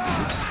one dead.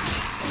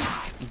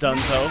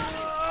 Dunzo.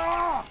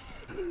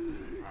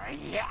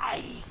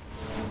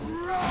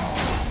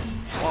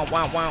 Wow,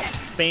 wow, wow.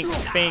 Bink,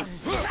 bink,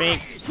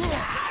 bink.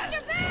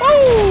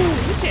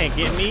 Oh, you can't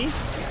get me.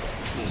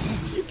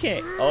 You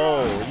can't.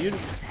 Oh, you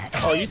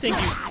think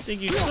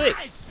you slick.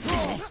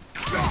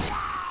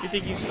 You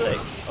think you slick.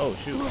 Oh,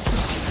 shoot.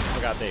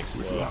 Forgot they With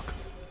explode. luck,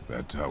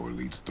 that tower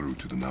leads through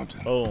to the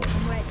mountain. Boom.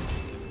 I'm ready.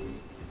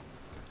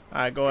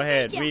 Alright, go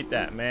ahead. Read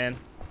that, man.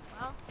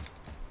 Well,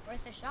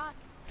 worth a shot.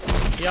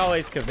 He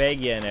always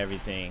Kavagia and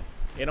everything.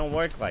 It don't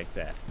work like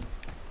that.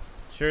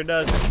 Sure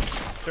doesn't.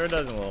 Sure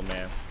doesn't, little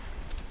man.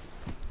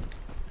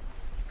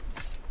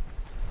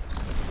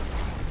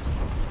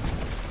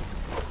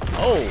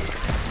 Oh!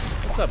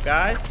 What's up,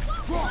 guys?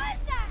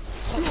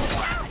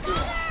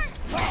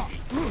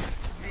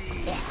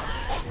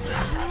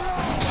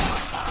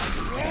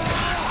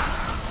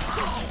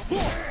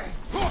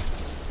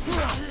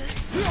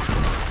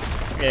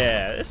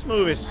 Yeah, this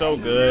move is so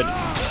good.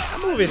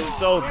 This move is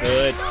so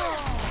good.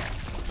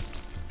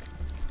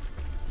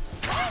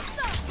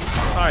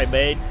 Sorry,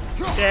 babe.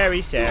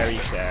 Sorry.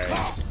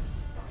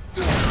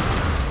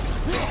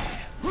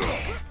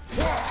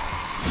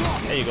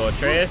 There you go,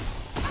 Atreus.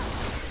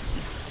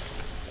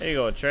 There you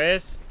go,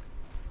 Atreus.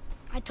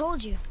 I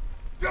told you.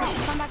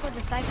 Come back with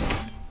the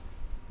cipher.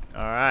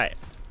 Alright.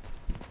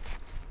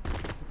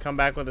 Come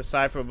back with a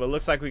cipher, but it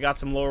looks like we got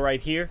some lore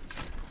right here.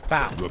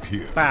 Bow. Look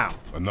here. Bow.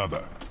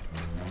 Another.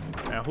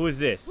 Now, who is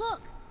this?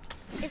 Look!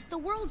 It's the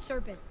world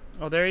serpent.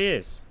 Oh, there he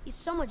is. He's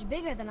so much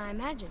bigger than I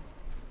imagined.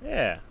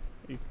 Yeah.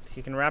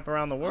 He can wrap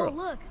around the world. Oh,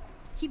 look!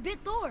 He bit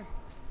Thor.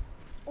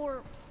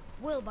 Or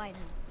will bite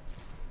him.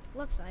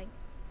 Looks like.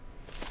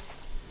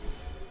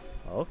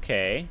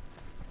 Okay.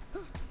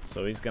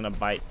 So he's gonna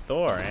bite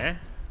Thor, eh?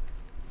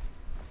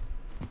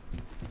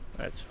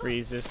 Let's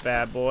freeze this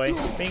bad boy.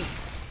 Bink.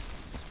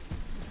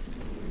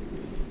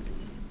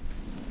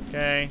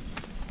 Okay.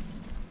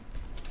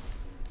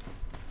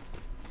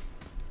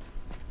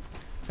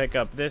 Pick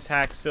up this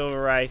hack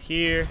silver right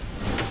here.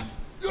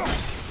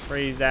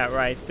 Freeze that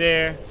right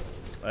there.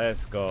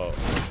 Let's go.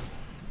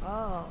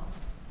 Oh.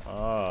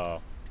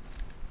 Oh.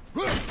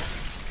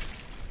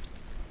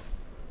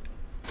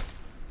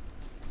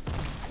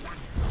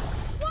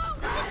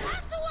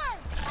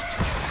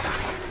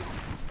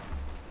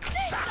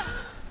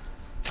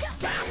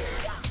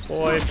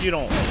 Boy, if you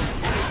don't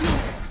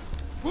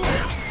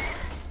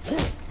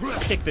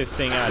kick this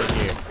thing out of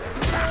here.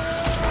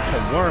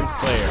 The Worm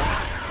Slayer.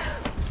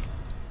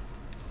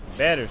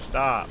 Better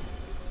stop.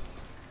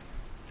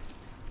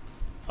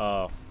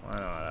 Oh, I know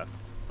that.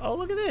 Oh,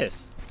 look at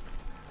this.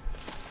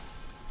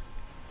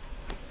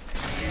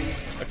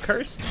 A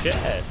cursed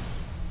chest.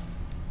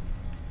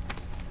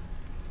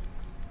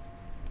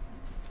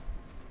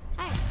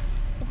 Hey,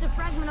 it's a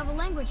fragment of a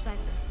language cipher.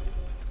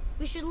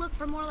 We should look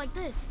for more like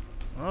this.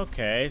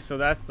 Okay, so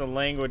that's the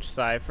language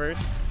ciphers.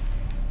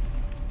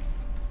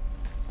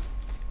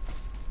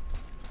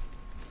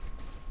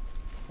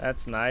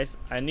 That's nice.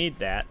 I need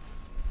that.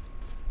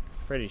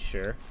 Pretty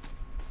sure.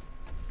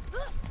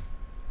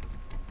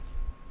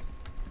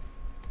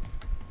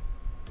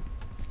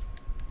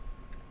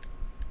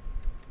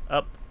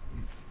 Up.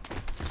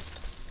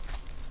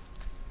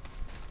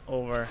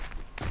 Over.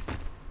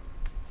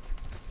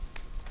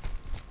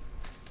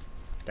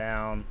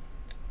 Down.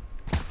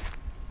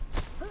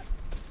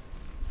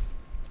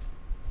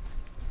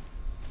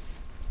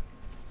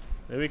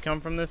 Did we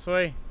come from this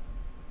way?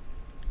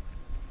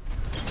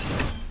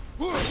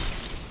 I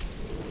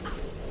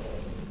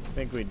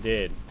think we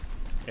did.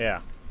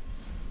 Yeah.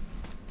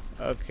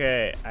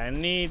 Okay, I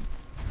need...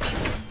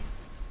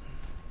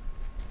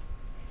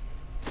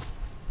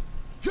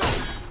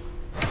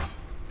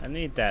 I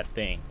need that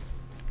thing.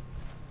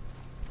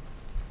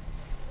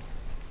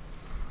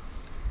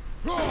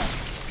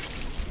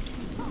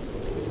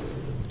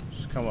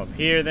 come up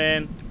here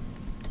then.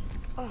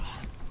 Oh,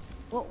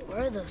 what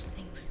were those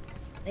things?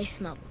 They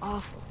smelled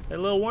awful. They're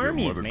little Your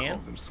wormies, mother man.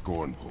 called them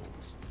scorn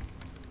poles.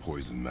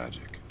 Poison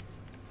magic.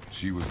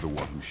 She was the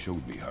one who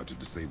showed me how to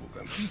disable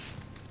them.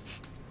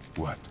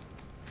 What?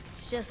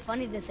 It's just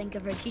funny to think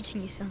of her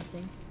teaching you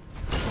something.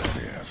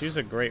 Yeah. She's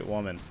a great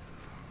woman.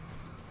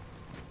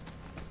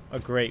 A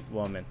great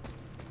woman.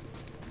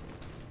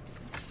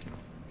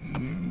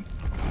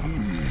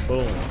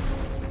 Boom.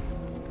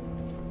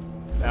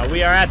 Now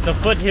we are at the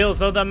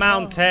foothills of the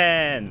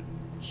mountain.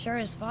 Sure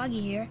is foggy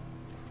here.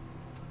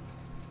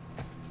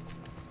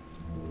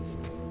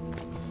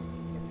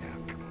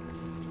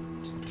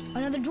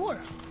 Another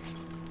dwarf.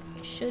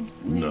 Should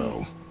we...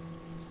 No.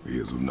 He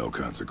is of no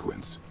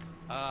consequence.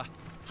 Hi.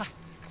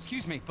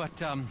 Excuse me,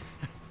 but,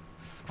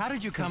 how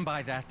did you come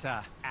by that,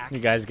 axe? You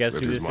guys guess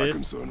That who is this my is?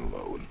 concern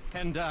alone.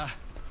 And,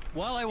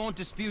 while I won't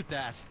dispute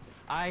that,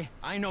 I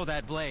know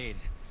that blade.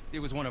 It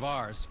was one of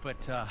ours,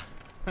 but,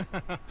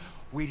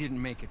 we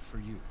didn't make it for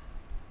you.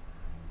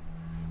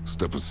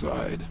 Step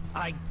aside.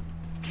 I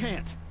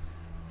can't.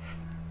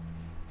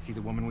 See,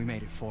 the woman we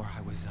made it for,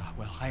 I was,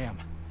 well, I am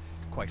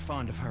quite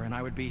fond of her, and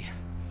I would be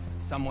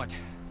somewhat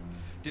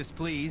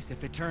displeased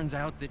if it turns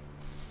out that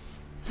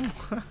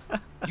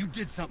you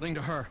did something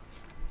to her.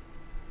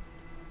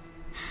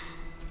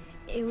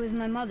 It was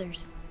my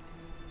mother's.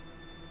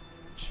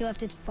 She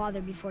left its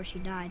father before she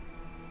died.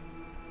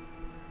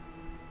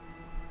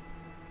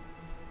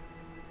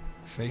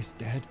 Face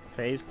dead?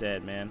 Face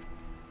dead, man.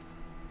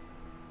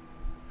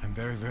 I'm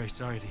very, very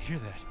sorry to hear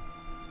that.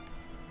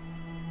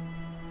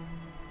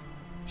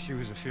 She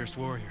was a fierce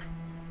warrior.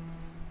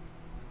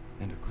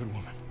 And a good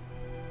woman.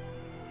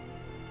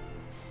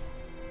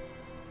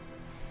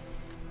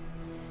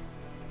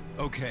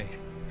 Okay.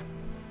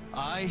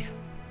 I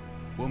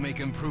will make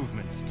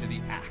improvements to the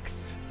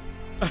axe.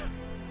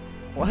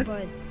 What?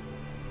 But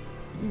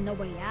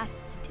nobody asked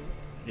you to.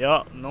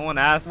 Yup, no one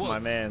asked Well, my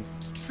mans.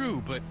 It's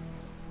true, but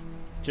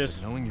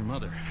Just knowing your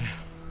mother,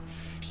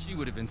 she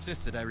would have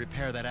insisted I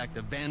repair that act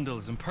of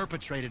vandalism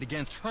perpetrated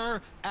against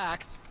her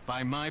axe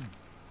by my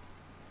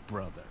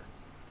brother.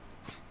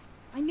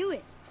 I knew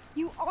it.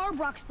 You are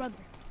Brock's brother.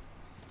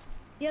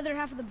 The other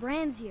half of the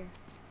brand's here.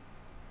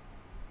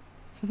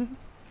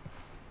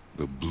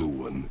 The blue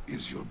one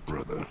is your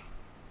brother.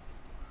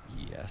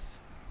 Yes.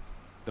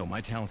 Though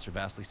my talents are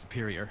vastly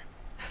superior.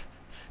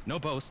 No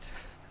boast.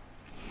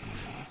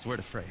 I swear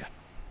to Freya.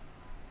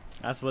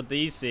 that's what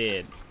these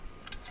said.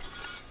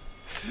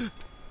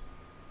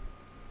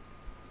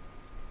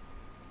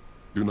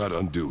 Do not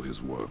undo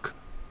his work.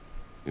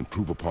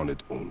 Improve upon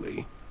it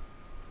only.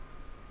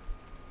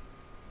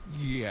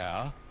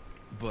 Yeah,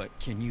 but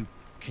can you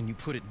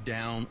put it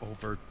down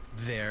over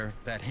there?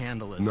 That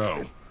handle is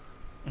No.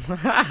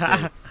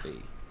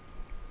 filthy.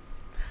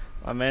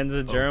 My man's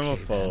a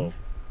germaphobe.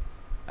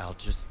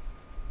 Okay,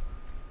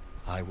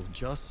 I will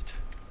just.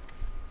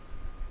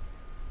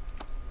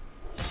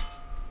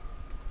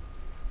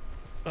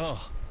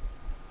 Oh.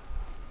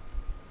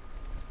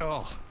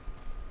 Oh.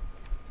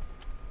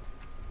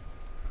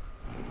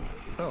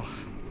 Oh.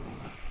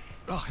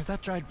 Oh, is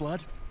that dried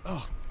blood?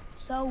 Oh.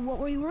 So, what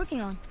were you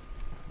working on?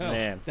 Oh,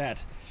 Man.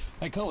 that.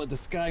 I call it the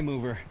Sky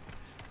Mover.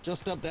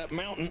 Just up that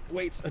mountain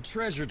waits a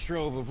treasure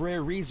trove of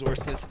rare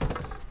resources.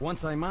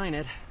 Once I mine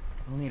it,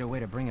 I'll need a way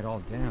to bring it all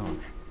down.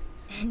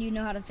 And you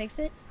know how to fix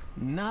it?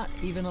 Not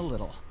even a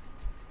little.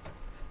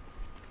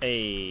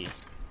 Hey.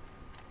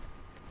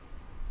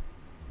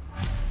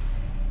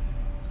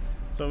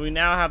 So we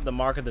now have the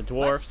Mark of the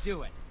Dwarfs. Let's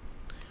do it.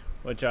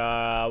 Which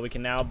we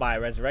can now buy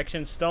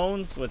resurrection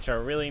stones, which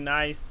are really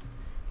nice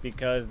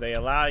because they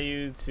allow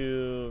you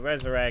to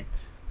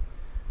resurrect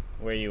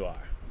where you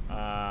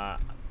are.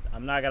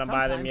 I'm not gonna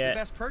buy them yet The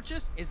best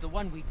purchase is the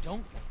one we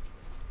don't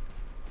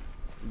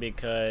want.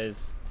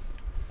 because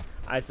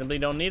I simply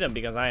don't need them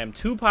because I am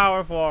too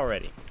powerful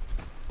already.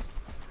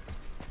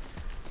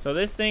 So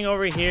this thing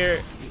over here,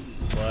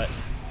 what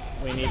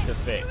we need to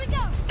fix.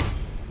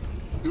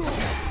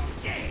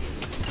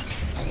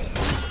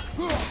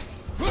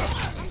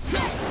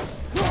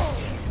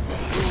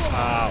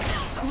 Ow.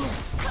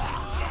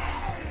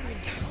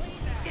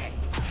 Okay.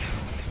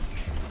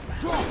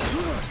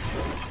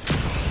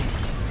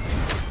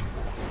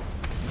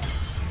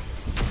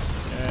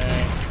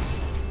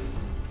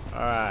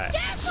 Alright.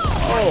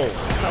 Oh,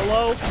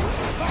 hello?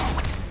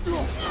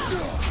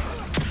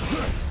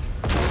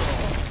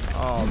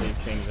 Oh,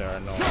 these things are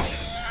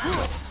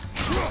annoying.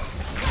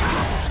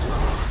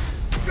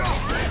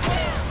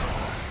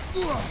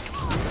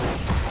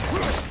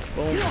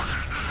 Boom.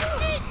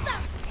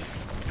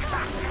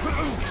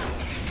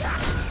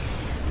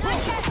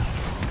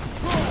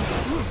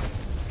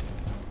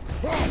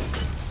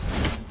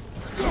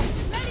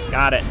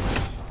 Got it.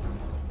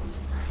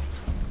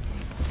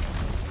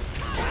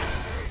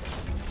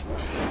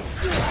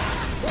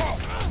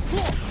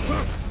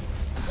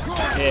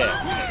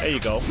 Yeah, there you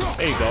go.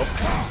 There you go.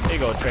 There you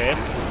go, Atreus.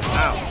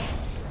 Ow.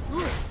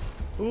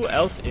 Who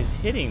else is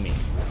hitting me?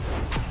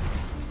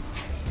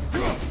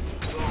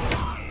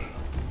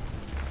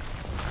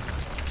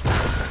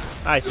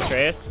 Nice,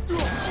 Atreus.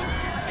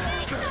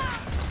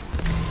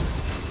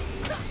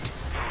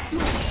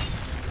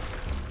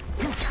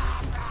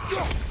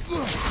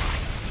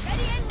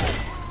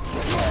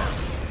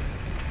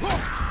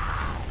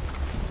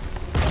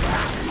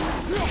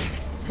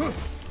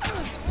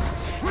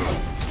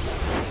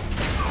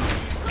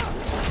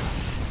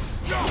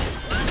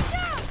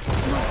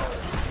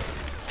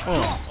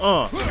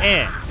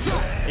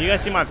 And you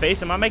guys see my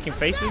face? Am I making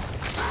faces?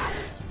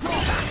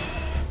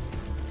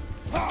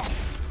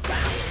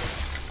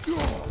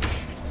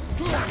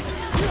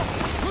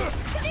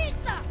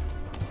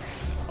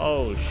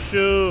 Oh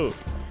shoot!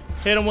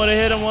 Hit him with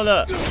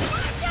a.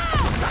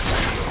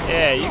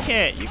 Yeah, you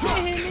can't hit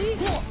me.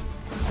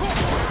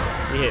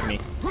 He hit me.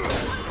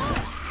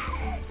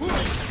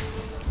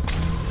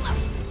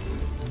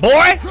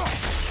 Boy!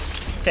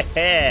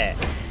 Yeah.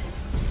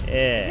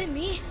 Is it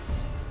me?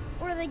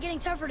 Or are they getting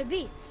tougher to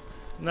beat?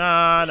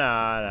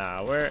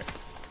 Nah. We're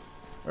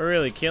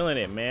really killing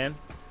it, man.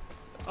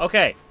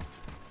 Okay.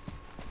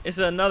 It's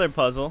another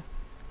puzzle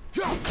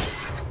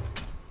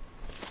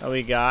that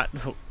we got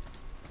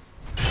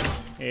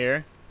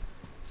here.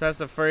 So that's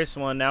the first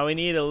one. Now we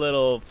need a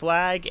little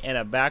flag and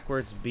a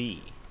backwards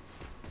B.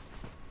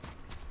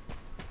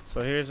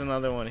 So here's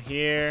another one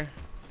here.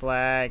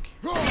 Flag.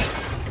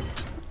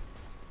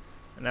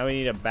 And now we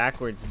need a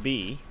backwards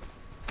B.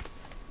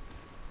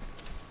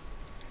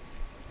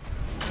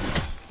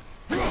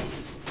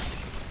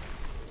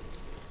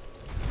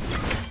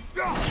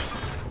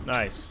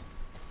 Nice.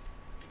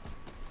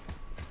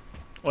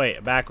 Wait,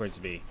 a backwards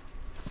B.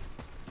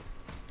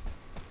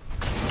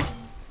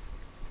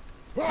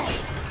 Let's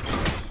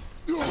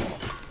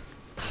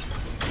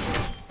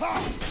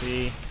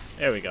see.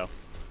 There we go.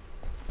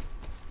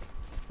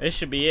 This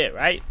should be it,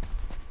 right?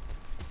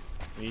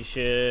 We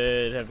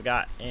should have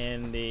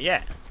gotten the...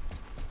 Yeah.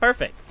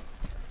 Perfect.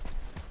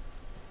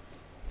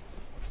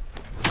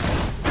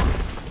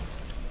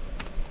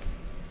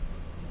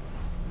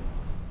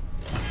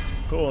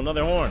 Cool,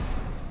 another horn.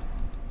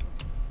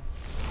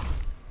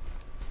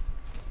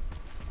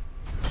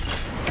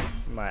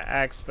 My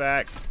axe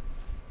back.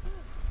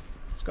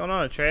 What's going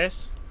on,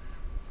 Atreus?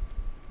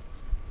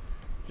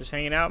 Just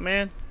hanging out,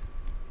 man?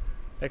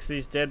 Next to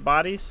these dead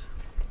bodies?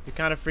 You're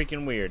kind of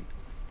freaking weird.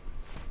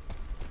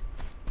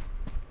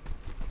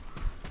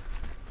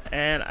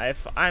 And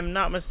if I'm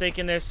not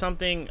mistaken, there's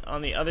something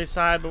on the other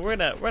side, but we're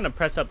gonna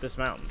press up this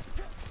mountain.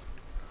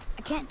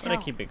 I can't tell. We're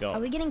gonna keep it going. Are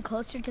we getting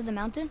closer to the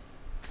mountain?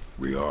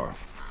 We are.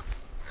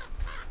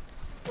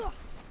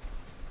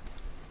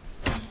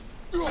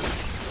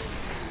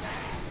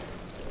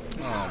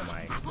 Oh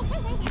my.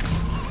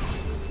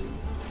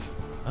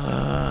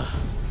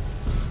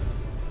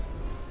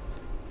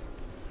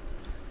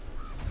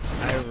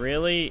 I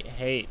really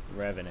hate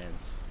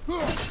revenants.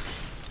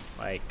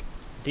 Like,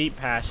 deep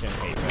passion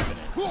hate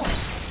revenants.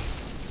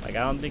 Like,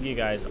 I don't think you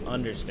guys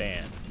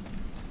understand.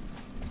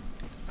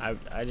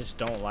 I just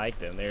don't like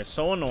them. They're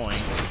so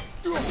annoying.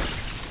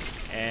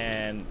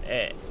 And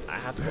I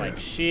have to like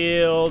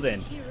shield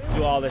and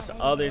do all this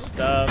other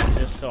stuff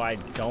just so I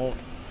don't.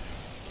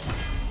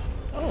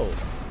 Oh.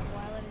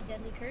 Why let a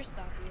deadly curse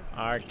stop you?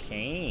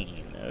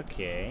 Arcane.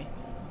 Okay.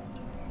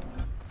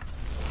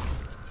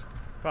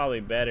 Probably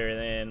better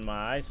than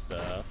my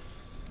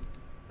stuff.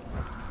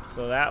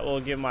 So that will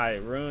give my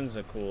runes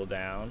a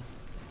cooldown.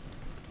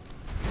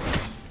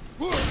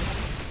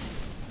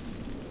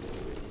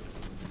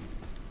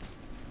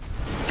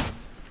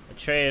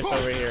 Atreus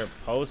over here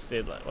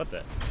posted like, what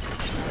the?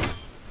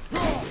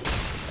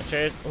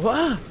 Atreus,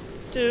 what?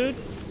 Dude,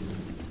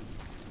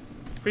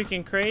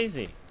 freaking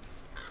crazy.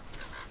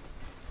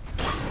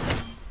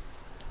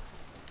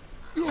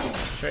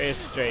 Atreus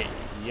straight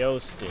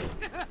yoasted.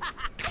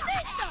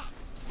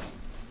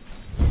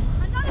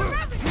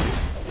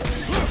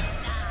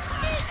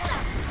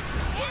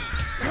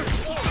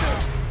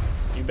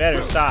 You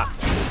better stop.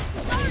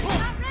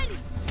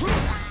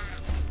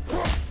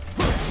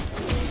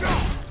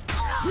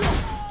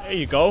 There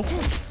you go.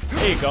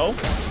 There you go.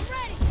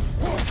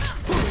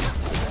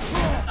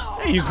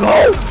 There you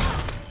go.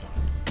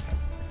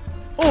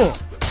 Oh.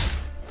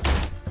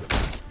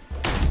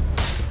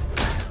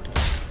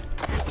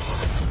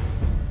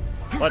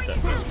 What the?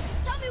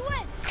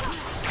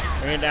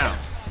 Bring it down.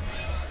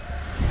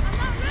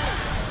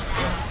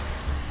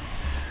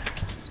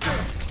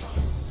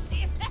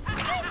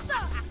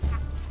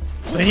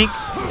 Blink.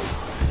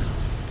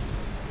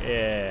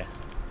 Yeah.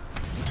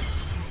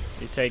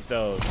 You take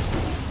those.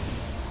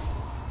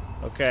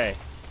 Okay.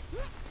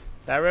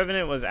 That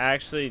Revenant was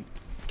actually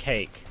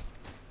cake.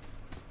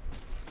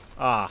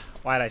 Ah,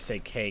 why'd I say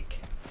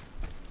cake?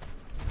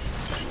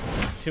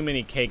 There's too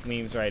many cake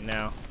memes right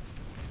now.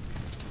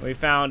 We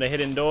found a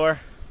hidden door.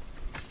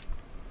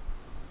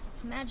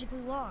 It's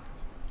magically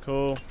locked.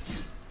 Cool.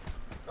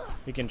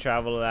 We can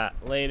travel to that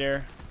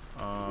later.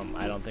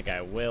 I don't think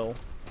I will.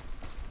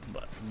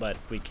 But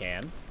we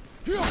can.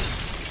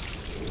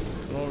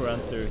 We'll run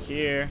through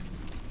here.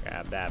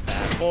 Grab that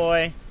bad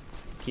boy.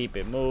 Keep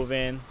it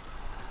moving.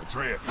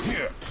 Atreus,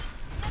 here.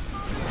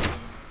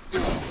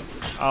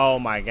 Oh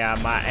my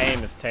god, my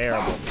aim is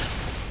terrible.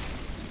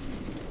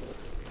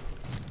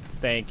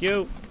 Thank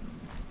you.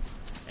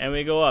 And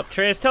we go up.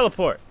 Atreus,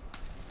 teleport.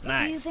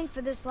 Nice. Do you think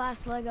for this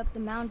last leg up the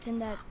mountain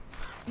that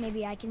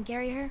maybe I can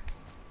carry her?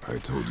 I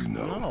told you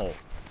no. No.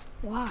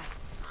 Why?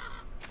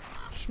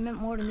 She meant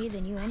more to me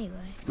than you anyway.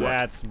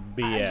 That's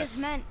BS. I just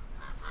meant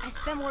I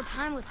spent more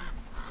time with her.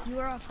 You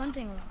were off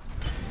hunting a lot.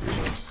 It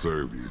would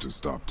serve you to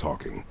stop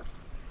talking.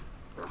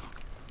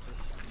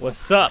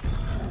 What's up,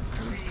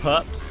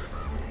 pups?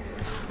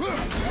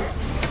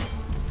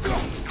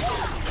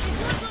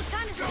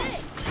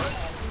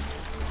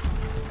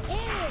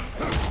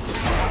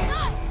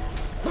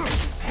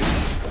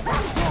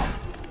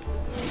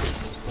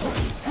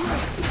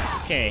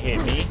 Can't hit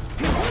me.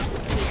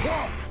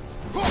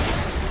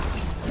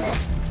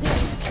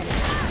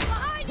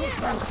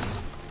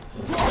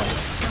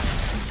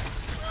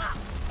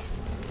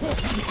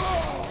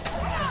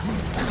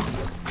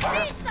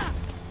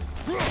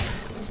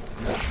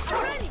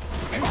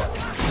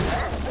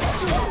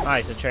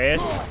 Nice,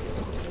 Atreus.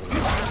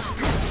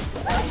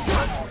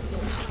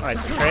 Nice,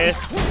 Atreus.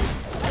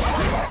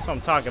 That's what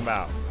I'm talking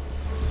about.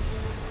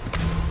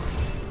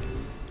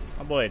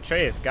 My boy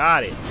Atreus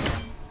got it.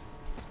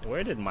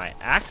 Where did my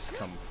axe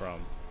come from?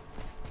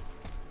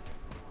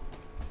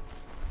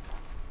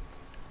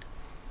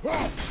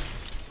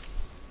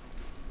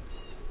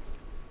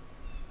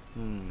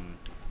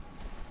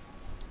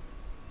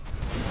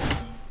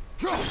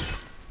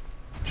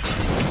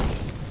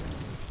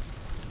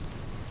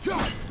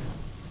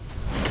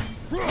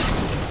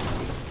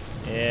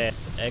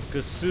 Yes,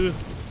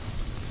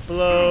 explosion.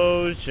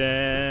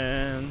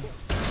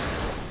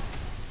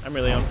 I'm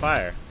really on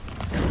fire.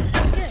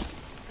 That's good,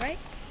 right?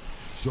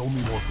 Show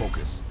me more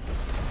focus.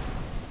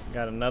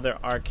 Got another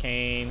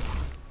arcane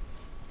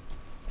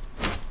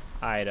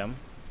item.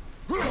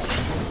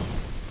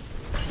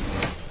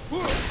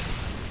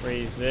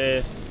 Raise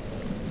this.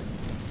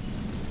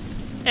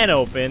 And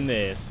open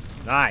this.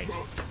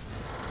 Nice.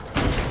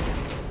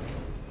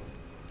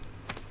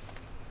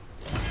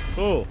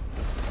 Cool.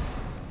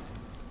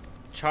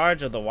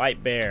 Charge of the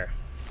White Bear.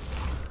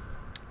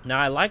 Now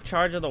I like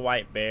Charge of the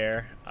White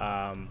Bear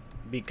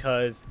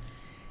because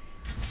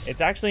it's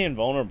actually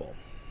invulnerable.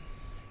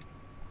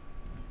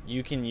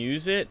 You can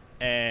use it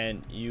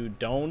and you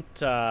don't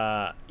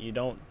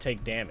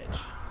take damage.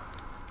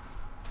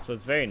 So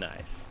it's very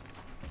nice.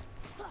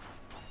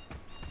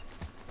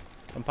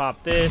 And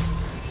pop this.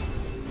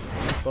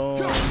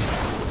 Boom.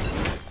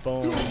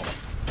 Boom.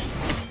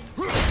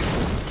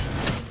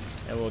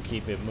 And we'll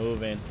keep it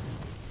moving.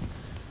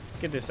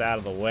 Get this out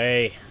of the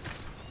way.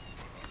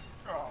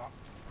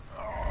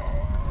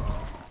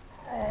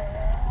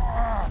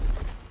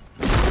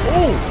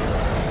 Oh!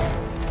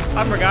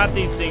 I forgot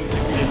these things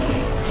existed.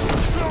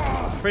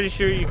 Pretty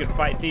sure you could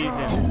fight these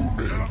in.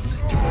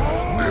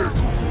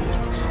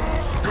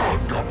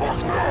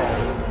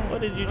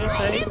 What did you just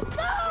say?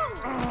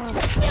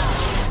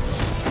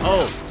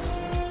 Oh.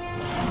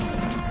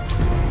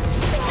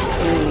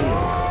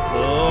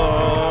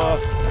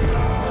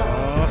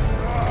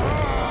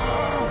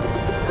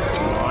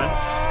 Come on.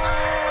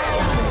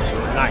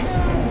 Nice.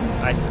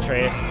 Nice,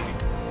 Atreus.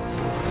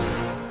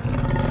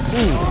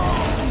 Ooh.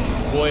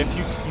 Boy, if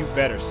you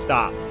better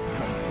stop.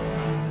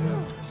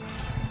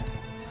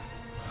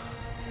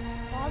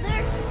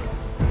 Father?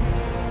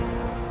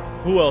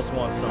 Who else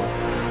wants some?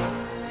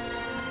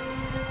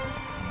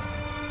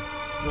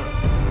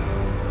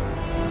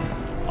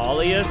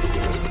 Alias?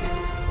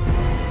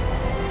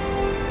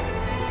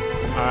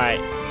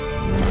 Alright.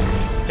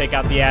 Take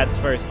out the ads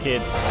first,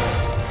 kids.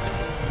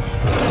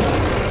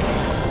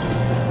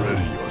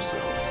 Ready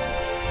yourself.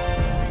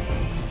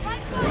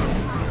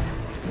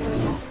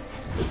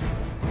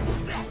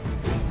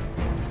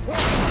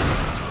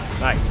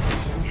 Nice.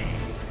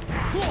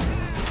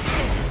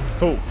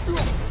 Cool.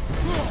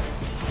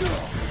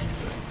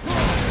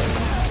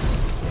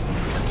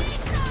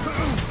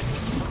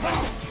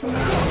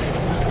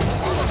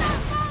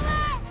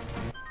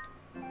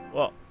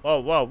 Whoa, whoa,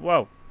 whoa,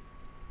 whoa.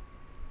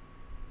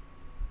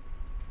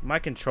 My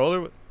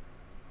controller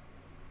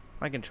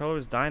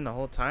was dying the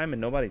whole time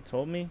and nobody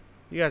told me?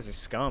 You guys are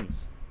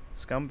scums.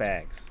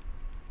 Scumbags.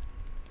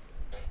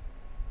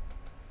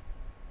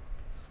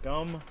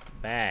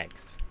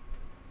 Scumbags.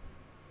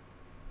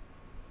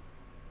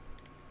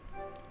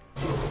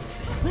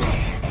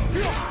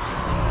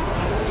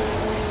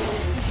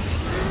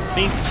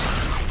 Bink.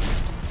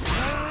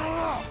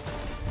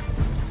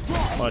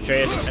 Come on,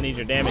 Atreus. I need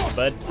your damage,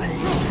 bud.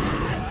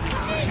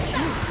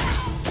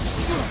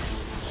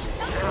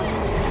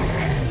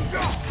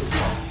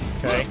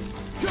 Okay.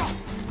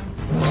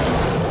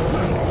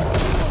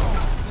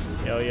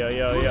 Yo, yo,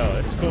 yo, yo.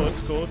 It's cool,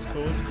 it's cool, it's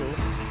cool, it's cool.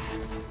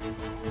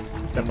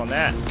 Step on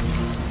that.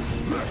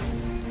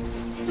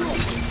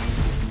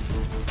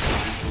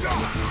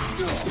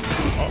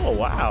 Oh,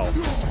 wow.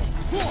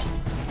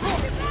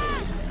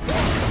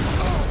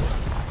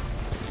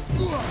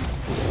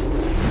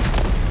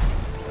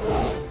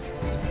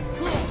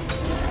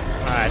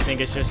 I think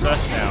it's just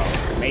us now,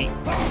 mate.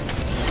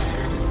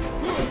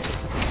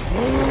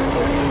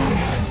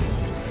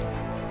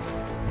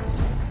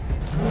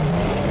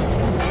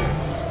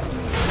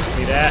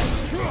 that.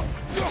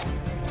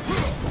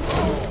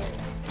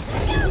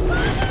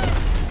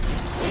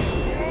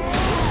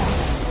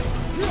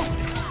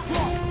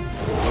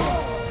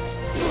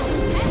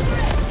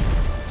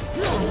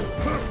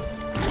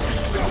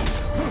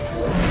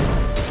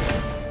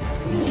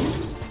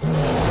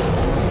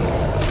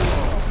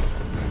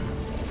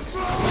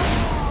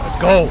 Let's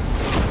go.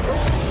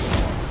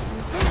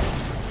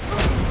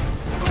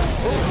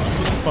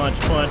 Punch,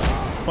 punch,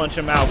 punch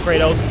him out,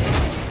 Kratos.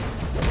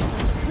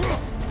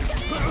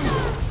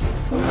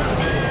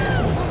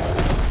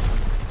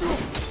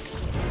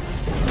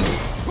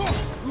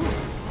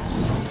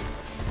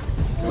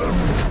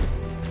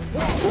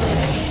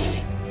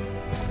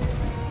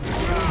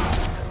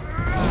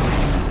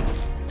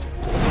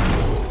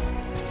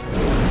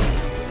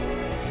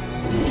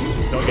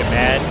 Don't get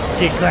mad.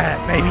 Get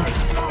glad, baby.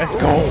 Let's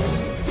go.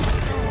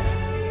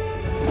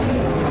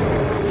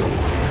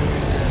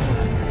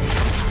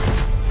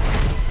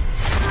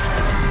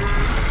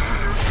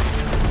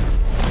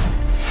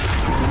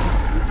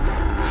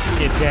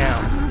 Get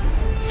down.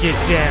 Get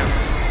down.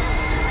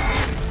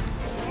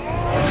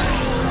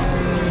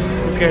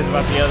 Who cares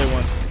about the other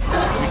ones?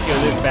 We kill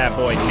this bad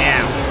boy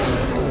now.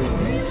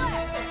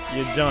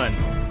 You're done.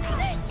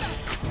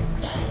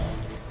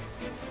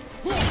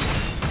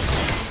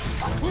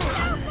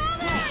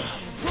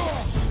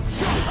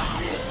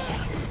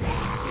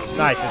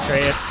 Nice,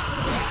 Atreus.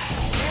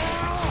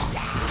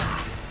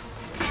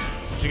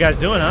 What you guys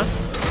doing, huh?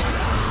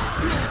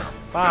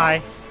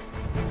 Bye.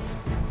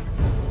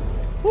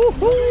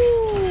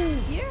 Woohoo!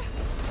 Here?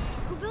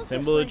 Who built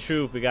Symbol of this place?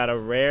 truth. We got a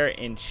rare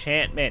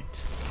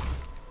enchantment.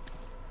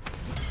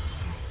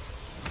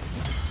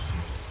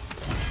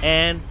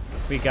 And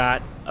we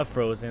got a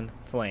frozen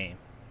flame.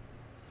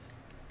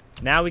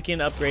 Now we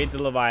can upgrade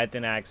the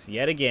Leviathan axe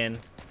yet again.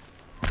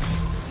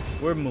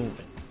 We're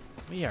moving.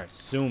 We are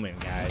zooming,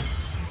 guys.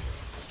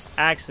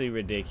 Actually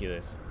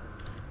ridiculous.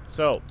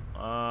 So,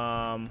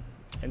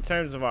 in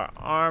terms of our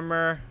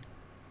armor,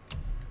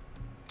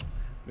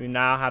 we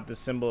now have the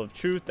symbol of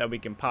truth that we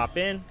can pop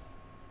in,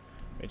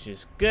 which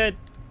is good.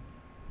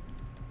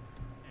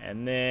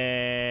 And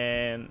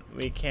then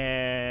we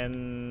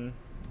can,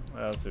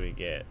 what else do we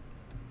get?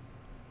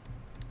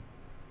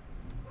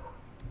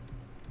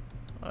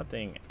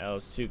 Nothing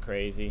else too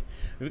crazy.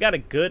 We've got a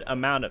good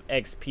amount of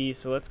XP,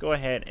 so let's go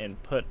ahead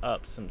and put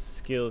up some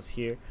skills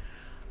here.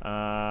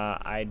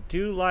 I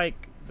do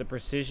like the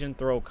precision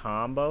throw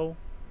combo.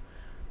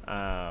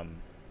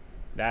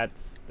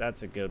 That's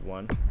a good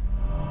one.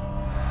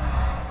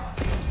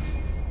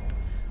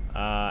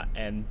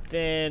 And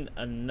then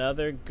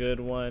another good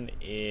one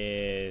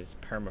is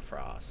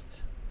permafrost,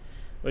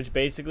 which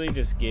basically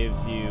just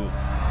gives you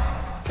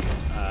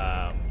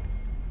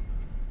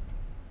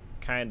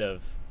kind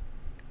of,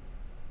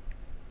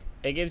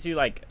 it gives you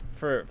like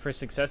for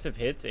successive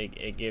hits,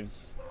 it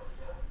gives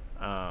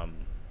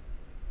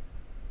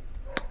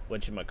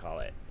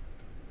whatchamacallit.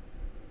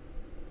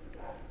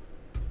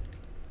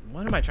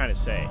 What am I trying to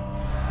say?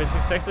 For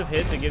successive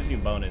hits, it gives you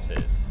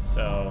bonuses.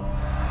 So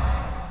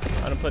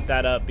I'm gonna put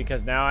that up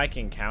because now I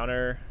can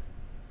counter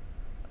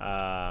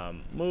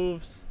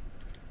moves,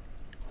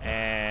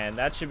 and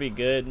that should be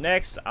good.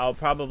 Next, I'll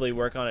probably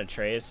work on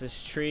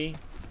Atreus's tree,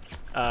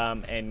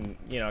 and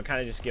you know,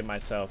 kind of just give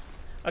myself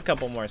a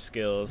couple more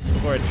skills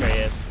for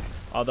Atreus.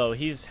 Although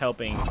he's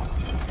helping,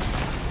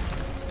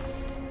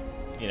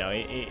 you know,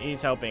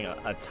 he's helping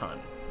a ton.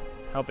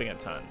 Helping a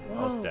ton,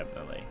 most Whoa.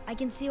 definitely. I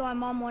can see why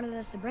Mom wanted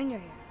us to bring her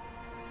here.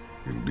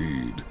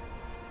 Indeed.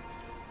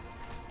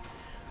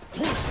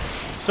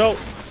 So,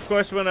 of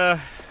course, we're gonna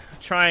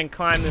try and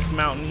climb this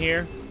mountain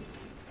here.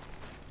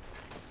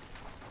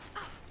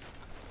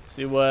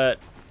 See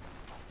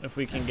if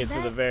we can get to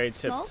the very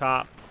tip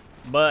top.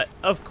 But,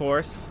 of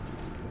course,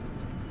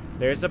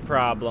 there's a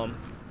problem.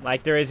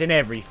 Like there is in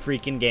every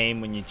freaking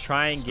game when you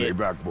try and Stay get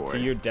back, boy. to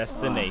your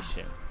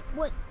destination.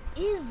 What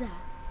is that?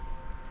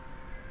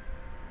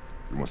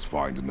 We must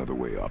find another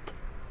way up.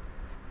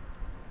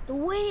 The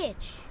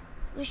witch.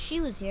 Wish she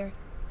was here.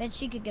 Bet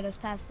she could get us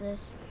past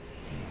this.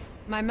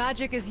 My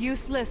magic is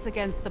useless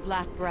against the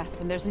Black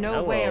Breath, and there's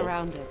no way Hello.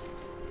 around it.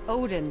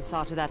 Odin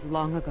saw to that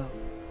long ago.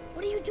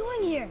 What are you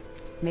doing here?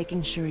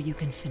 Making sure you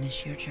can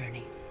finish your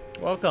journey.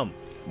 Welcome.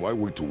 Why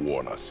wait to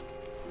warn us?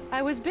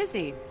 I was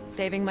busy,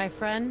 saving my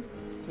friend,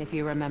 if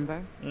you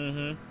remember.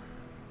 Mm-hmm.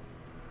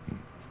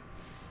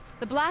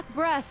 The Black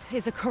Breath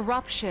is a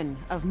corruption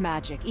of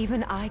magic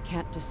even I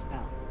can't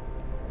dispel.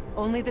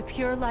 Only the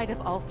pure light of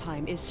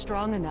Alfheim is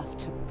strong enough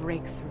to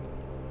break through.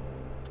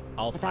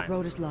 But that Alfheim.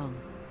 road is long.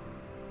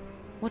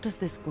 What does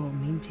this goal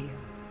mean to you?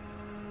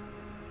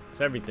 It's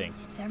everything.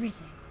 It's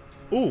everything.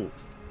 Ooh.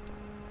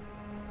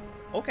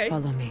 Okay.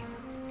 Follow me.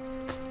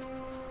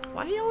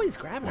 Why are you always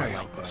grabbing Why her like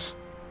help that? us?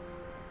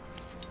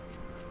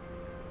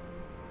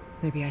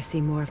 Maybe I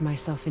see more of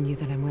myself in you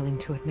than I'm willing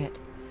to admit.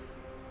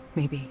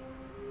 Maybe.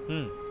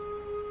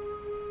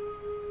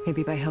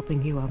 Maybe by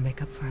helping you, I'll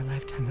make up for a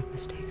lifetime of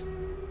mistakes.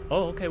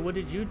 Oh, okay. What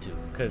did you do?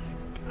 Because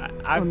Or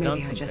I've maybe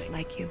done some I just things.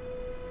 like you.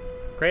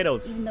 Even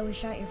Kratos. though we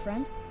shot your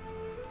friend?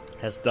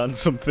 has done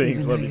some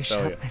things, Even let though me you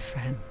tell shot you. my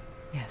friend.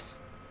 Yes.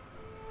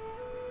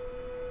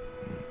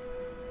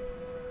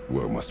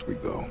 Where must we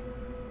go?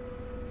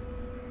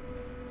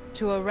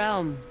 To a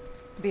realm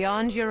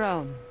beyond your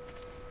own.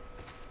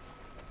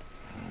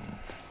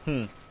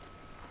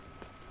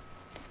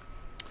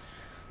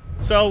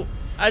 So,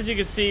 as you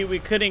can see, we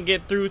couldn't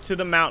get through to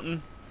the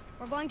mountain,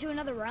 We're going to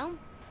another realm?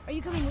 Are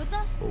you coming with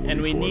us? Only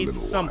and we for a need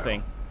little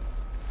something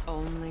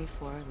Only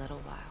for a little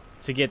while.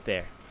 to get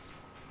there.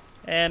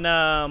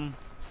 And,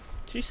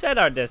 she said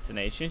our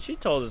destination. She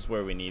told us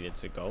where we needed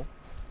to go.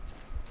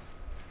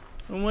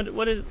 And what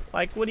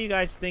do you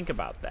guys think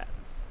about that?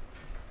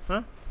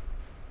 Huh?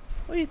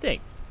 What do you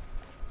think?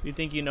 Do you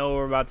think you know what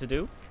we're about to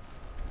do?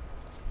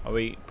 Are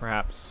we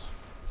perhaps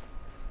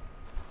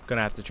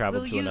gonna have to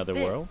travel to another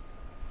world?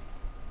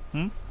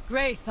 Hmm?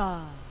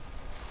 Graythaw.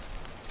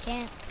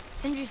 Can't.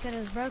 Sindri said it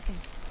was broken.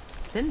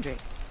 Sindri.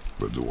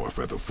 The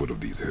dwarf at the foot of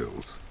these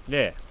hills.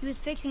 Yeah. He was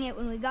fixing it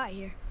when we got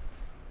here.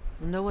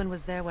 No one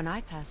was there when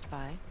I passed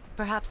by.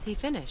 Perhaps he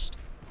finished.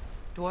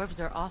 Dwarves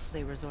are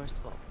awfully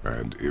resourceful.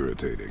 And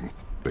irritating,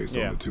 based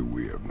Yeah. on the two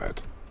we have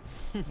met.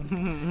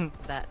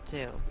 That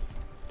too.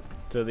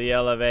 To the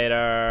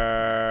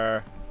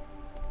elevator.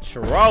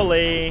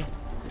 Trolley.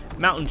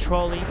 Mountain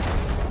trolley.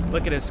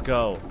 Look at us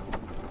go.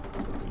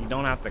 You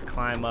don't have to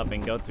climb up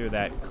and go through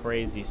that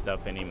crazy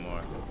stuff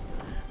anymore.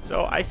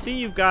 So I see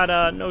you've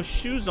got no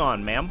shoes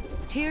on, ma'am.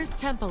 Tyr's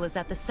temple is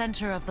at the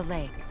center of the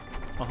lake.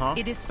 Uh-huh.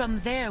 It is from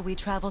there we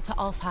travel to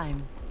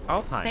Alfheim.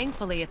 Alfheim.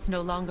 Thankfully, it's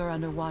no longer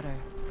underwater.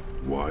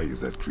 Why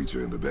is that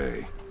creature in the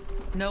bay?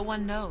 No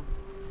one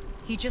knows.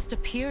 He just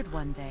appeared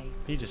one day.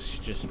 He just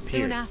appeared.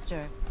 Soon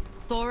after,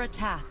 Thor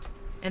attacked,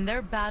 and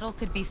their battle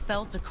could be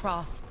felt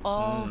across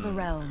all the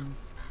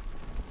realms.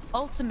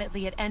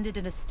 Ultimately, it ended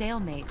in a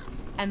stalemate,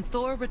 and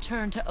Thor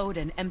returned to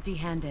Odin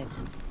empty-handed.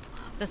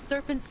 The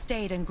serpent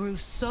stayed and grew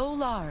so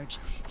large,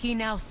 he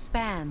now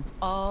spans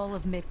all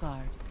of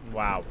Midgard.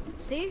 Wow.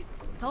 See?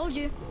 Told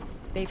you.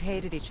 They've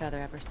hated each other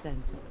ever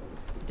since,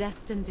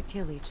 destined to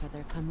kill each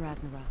other come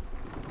Ragnarok.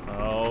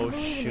 Oh, You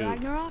believe in shoot.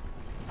 Ragnarok?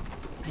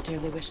 I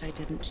dearly wish I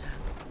didn't, child.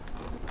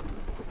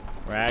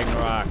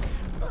 Ragnarok.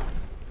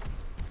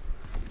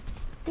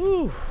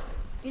 Whew.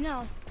 You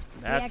know,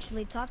 we That's-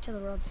 actually talked to the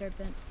world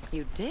serpent.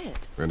 You did?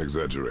 An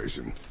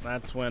exaggeration.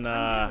 That's when I'm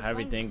good with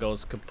everything language,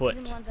 goes kaput.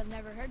 Even ones I've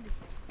never heard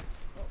before.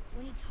 But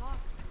when he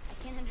talks,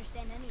 I can't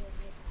understand any of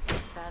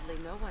it. Sadly,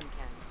 no one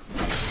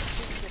can. He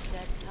speaks a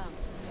dead tongue.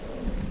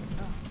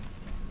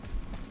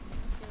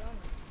 Must be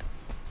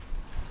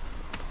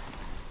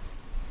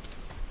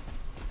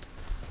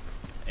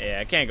lonely. Yeah,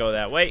 I can't go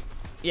that way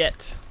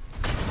yet.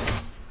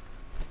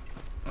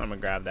 I'm gonna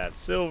grab that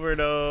silver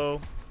though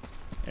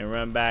and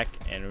run back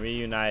and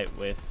reunite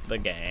with the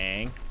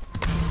gang.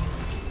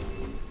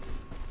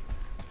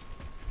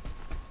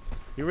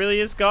 He really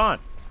is gone.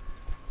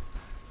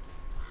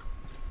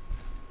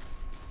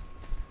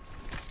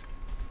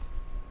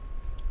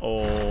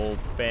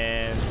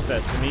 Open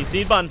sesame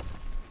seed bun.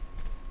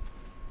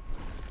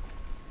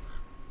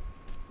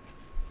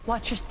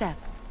 Watch your step.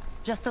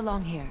 Just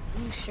along here.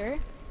 You sure?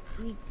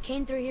 We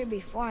came through here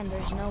before and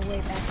there's no way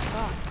back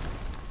across.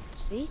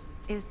 See?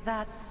 Is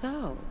that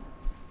so?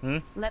 Hmm?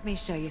 Let me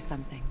show you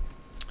something.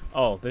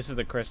 Oh, this is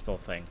the crystal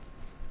thing.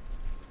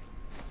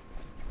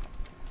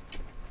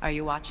 Are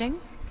you watching?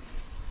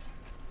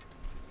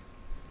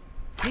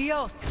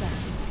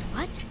 Diosta.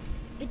 What?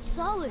 It's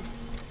solid.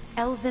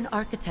 Elven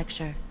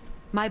architecture.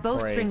 My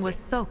bowstring Crazy. was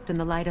soaked in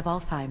the light of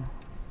Alfheim.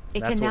 It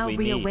That's can what now we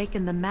need.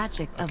 reawaken the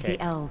magic of Okay.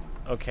 the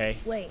elves. Okay,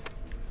 Wait,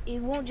 it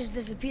won't just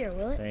disappear,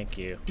 will it? thank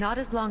you. Not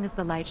as long as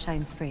the light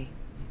shines free.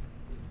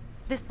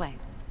 This way.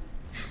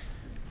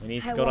 We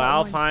need I to go to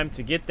want one. Alfheim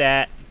to get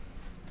that.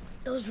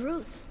 Those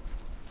roots.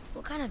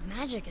 What kind of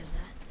magic is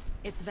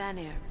that? It's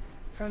Vanir.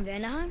 From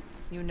Vanaheim?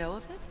 You know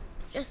of it?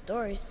 Just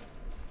stories.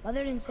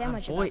 Mother didn't say Our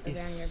much boy about the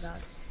is Vanir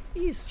gods.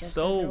 He's Just that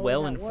so they're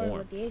well always at war informed.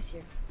 with the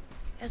Aesir.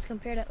 As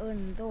compared to Odin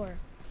and Thor,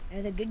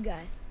 they're the good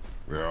guys.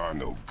 There are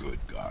no good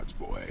gods,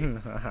 boy.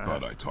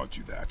 Thought I taught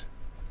you that.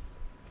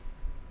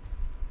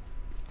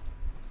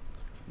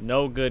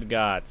 No good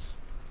gods.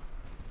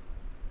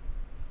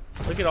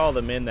 Look at all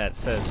the men that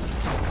says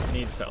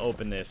needs to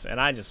open this, and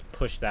I just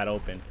pushed that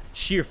open.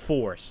 Sheer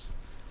force.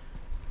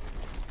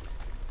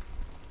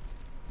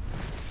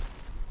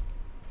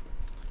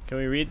 Can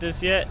we read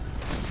this yet?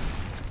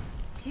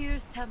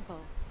 Tyr's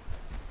temple.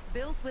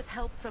 Built with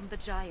help from the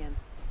giants,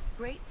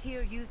 Great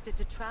Tyr used it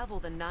to travel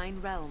the 9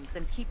 realms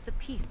and keep the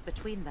peace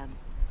between them.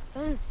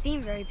 Doesn't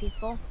seem very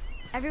peaceful.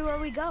 Everywhere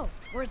we go,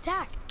 we're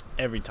attacked.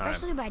 Every time.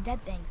 Especially by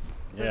dead things.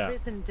 The Yeah.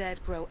 risen dead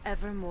grow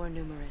ever more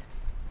numerous.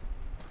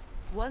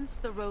 Once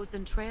the roads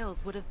and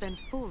trails would have been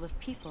full of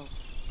people.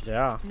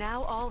 Yeah.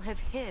 Now all have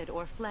hid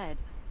or fled,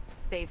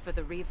 save for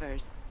the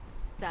Reavers,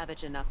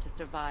 savage enough to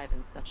survive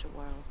in such a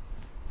world.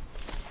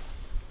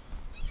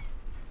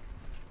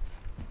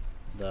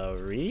 The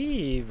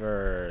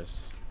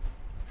Reavers.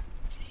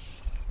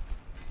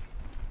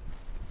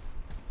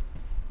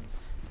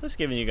 Just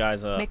giving you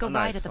guys a Make a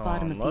nice ride at the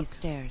bottom of look. these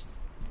stairs.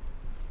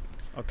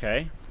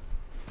 Okay.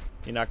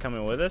 You're not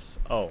coming with us?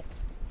 Oh,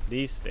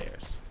 these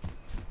stairs.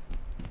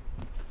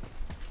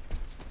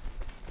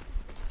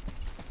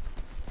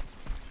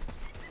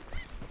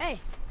 Hey,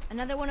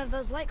 another one of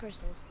those light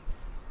crystals.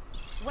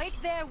 Wait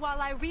there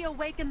while I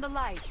reawaken the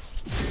light.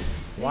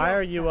 Why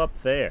are you up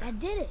there? I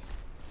did it.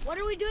 What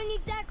are we doing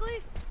exactly?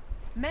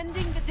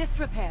 Mending the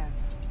disrepair.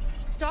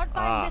 Start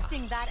by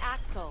lifting that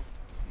axle.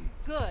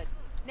 Good.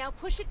 Now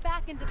push it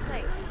back into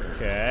place.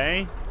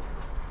 Okay.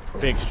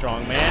 Big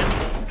strong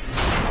man.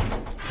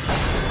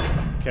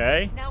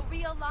 Okay. Now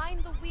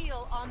realign the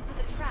wheel onto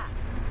the track.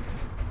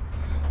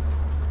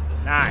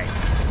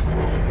 Nice.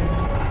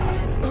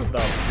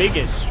 The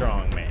biggest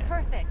strong man.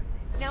 Perfect.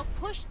 Now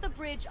push the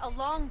bridge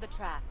along the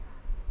track.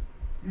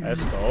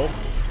 Let's go.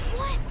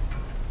 What?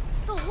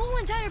 The whole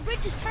entire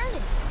bridge is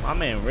turning. My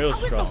man real How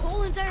is the strong.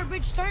 whole entire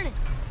bridge turning?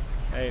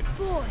 Hey.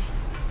 Boy,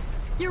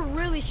 you're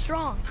really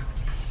strong.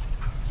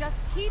 Just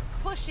keep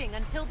pushing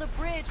until the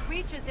bridge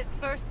reaches its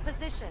first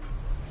position.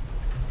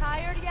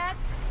 Tired yet?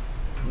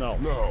 No.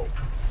 No.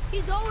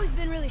 He's always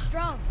been really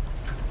strong.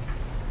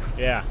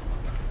 Yeah.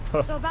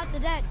 So about the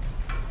dead.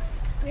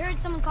 We heard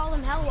someone call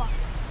them Hellwalkers.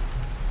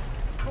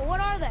 But what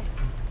are they?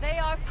 They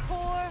are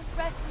poor,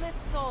 restless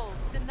souls,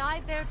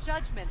 denied their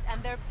judgment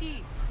and their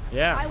peace.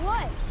 Yeah. By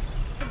what?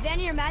 Did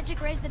Vanir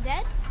magic raise the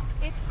dead?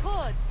 It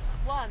could,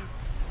 once.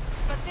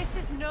 But this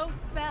is no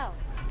spell.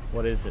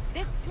 What is it?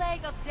 This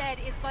plague of dead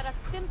is but a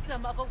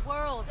symptom of a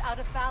world out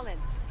of balance.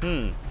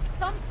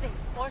 Something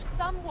or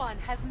someone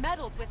has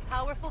meddled with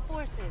powerful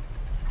forces.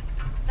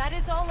 That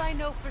is all I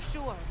know for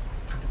sure.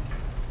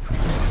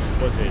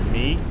 Was it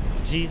me?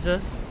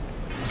 Jesus?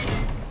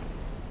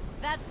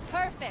 That's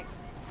perfect.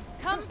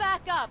 Come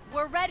back up.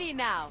 We're ready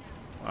now.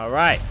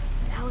 Alright.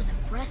 That was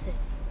impressive.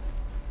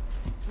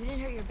 You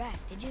didn't hurt your back,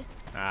 did you?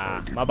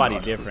 Ah, Did my body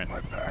not hurt different. My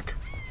back.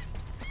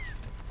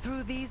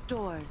 Through these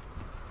doors.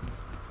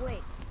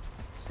 Wait,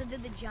 so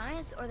did the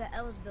Giants or the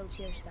Elves build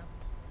Tearstone?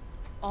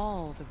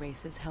 All the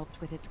races helped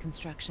with its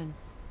construction.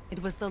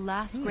 It was the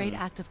last great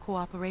act of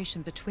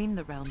cooperation between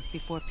the realms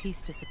before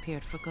peace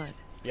disappeared for good.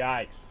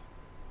 Yikes.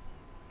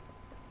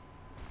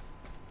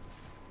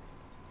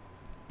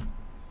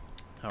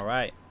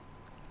 Alright.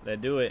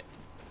 Let's do it.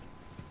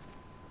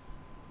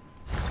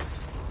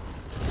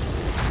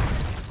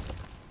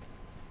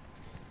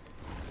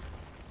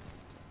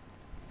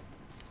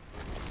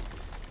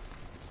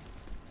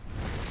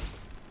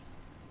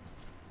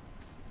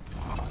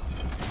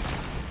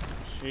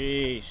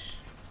 Sheesh.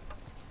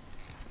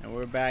 And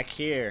we're back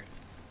here.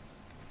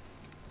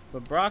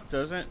 But Brock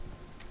doesn't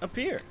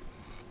appear.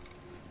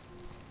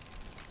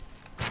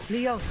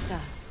 Lyosta.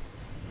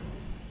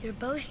 Your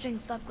bowstring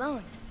stopped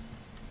glowing.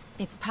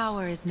 Its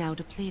power is now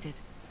depleted.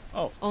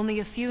 Oh. Only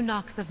a few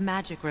knocks of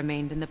magic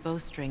remained in the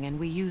bowstring, and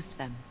we used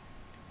them.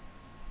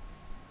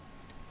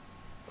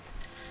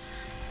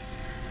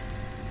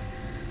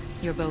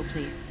 Your bow,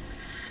 please.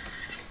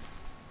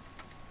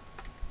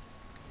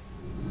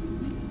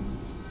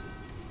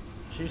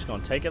 She's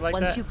gonna take it like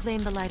Once that? you claim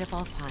the light of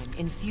Alfheim,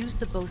 infuse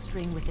the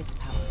bowstring with its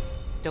power.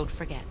 Don't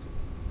forget.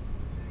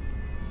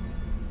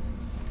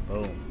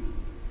 Boom.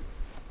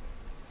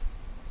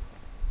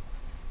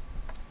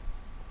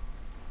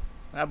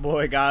 That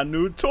boy got a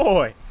new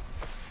toy.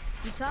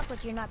 You talk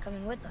like you're not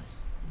coming with us.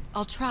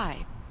 I'll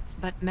try,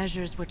 but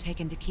measures were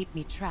taken to keep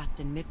me trapped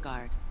in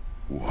Midgard.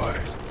 Why?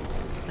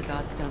 The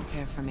gods don't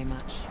care for me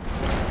much.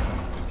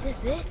 Is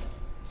this it?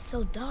 It's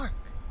so dark.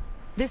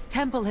 This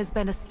temple has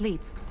been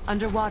asleep,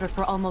 underwater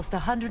for almost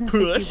 150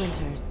 Push.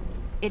 winters.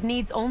 It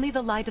needs only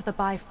the light of the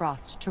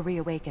Bifrost to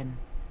reawaken.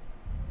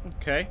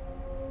 Okay.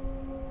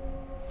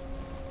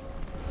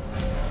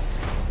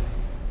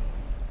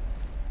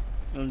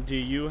 And do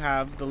you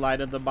have the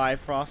light of the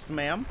Bifrost,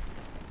 ma'am?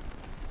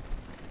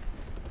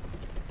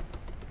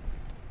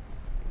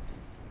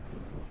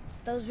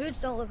 Those roots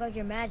don't look like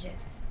your magic.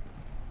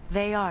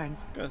 They aren't.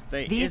 Because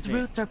they These isn't.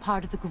 roots are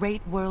part of the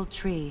Great World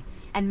Tree,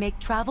 and make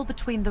travel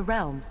between the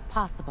realms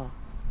possible.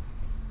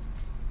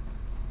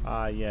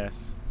 Ah,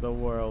 yes. The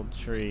World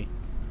Tree.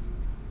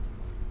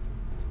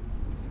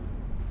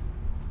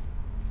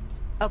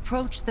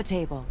 Approach the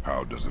table.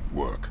 How does it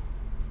work?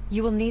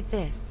 You will need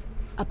this,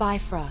 a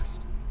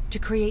Bifrost, to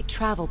create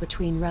travel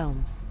between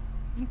realms.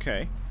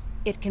 Okay.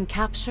 It can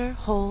capture,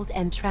 hold,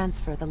 and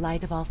transfer the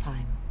light of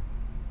Alfheim.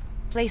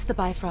 Place the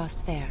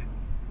Bifrost there.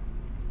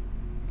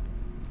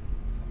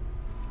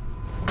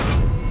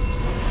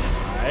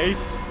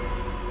 Nice.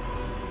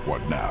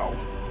 What now?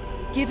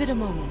 Give it a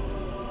moment.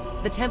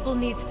 The temple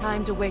needs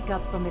time to wake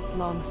up from its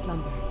long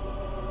slumber.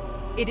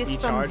 It is Be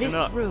from charging this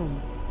up.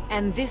 room,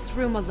 and this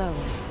room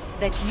alone,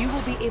 that you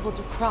will be able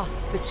to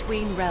cross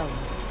between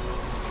realms.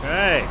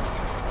 Okay.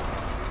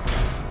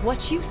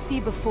 What you see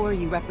before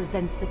you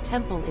represents the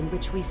temple in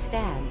which we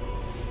stand,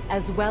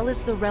 as well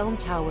as the realm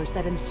towers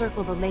that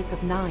encircle the Lake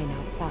of Nine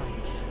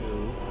outside.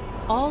 2,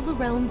 All the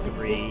realms 3,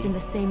 exist in the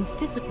same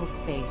physical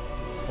space,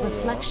 4,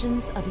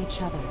 reflections of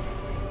each other.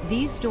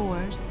 These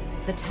doors,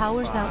 the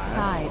towers 5,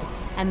 outside,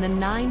 and the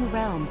 9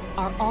 realms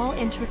are all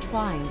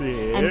intertwined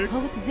and 6,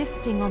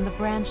 coexisting on the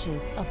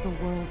branches of the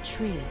World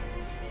Tree,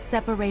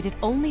 separated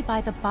only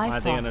by the I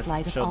think I'm Bifrost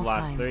light of show the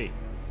last Alfheim. 3.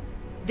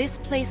 This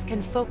place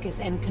can focus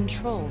and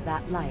control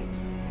that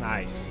light.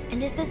 Nice.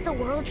 And is this the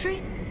World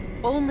Tree?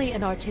 Only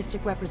an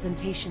artistic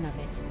representation of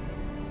it.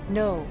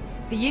 No,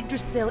 the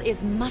Yggdrasil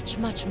is much,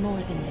 much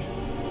more than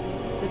this.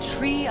 The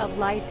Tree of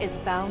Life is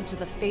bound to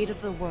the fate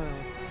of the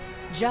world,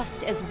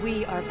 just as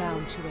we are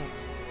bound to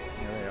it.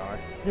 Here they are.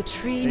 The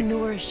tree 6,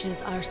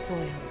 nourishes our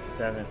soils.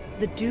 7.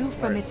 The dew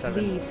from Or its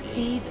 7, leaves 8.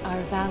 feeds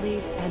our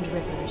valleys and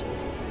rivers.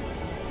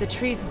 The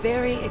tree's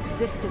very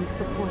existence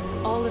supports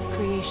all of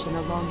creation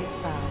along its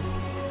boughs.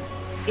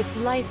 Its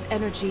life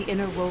energy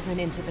interwoven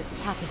into the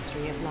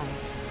tapestry of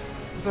life.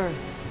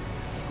 Birth,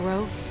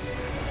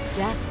 growth,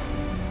 death,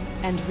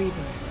 and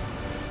rebirth.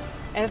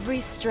 Every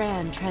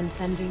strand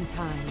transcending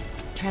time,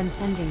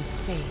 transcending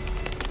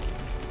space.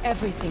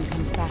 Everything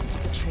comes back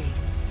to the tree.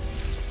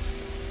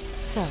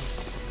 So,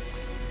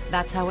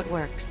 that's how it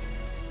works.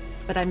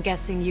 But I'm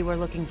guessing you were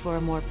looking for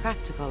a more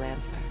practical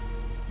answer.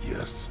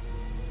 Yes.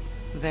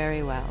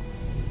 Very well.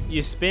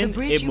 You spin, The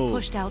bridge it you moves.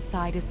 pushed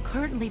outside is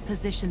currently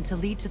positioned to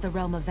lead to the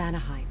realm of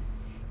Vanaheim.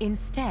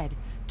 Instead,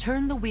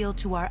 turn the wheel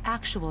to our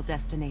actual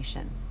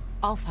destination,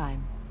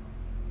 Alfheim.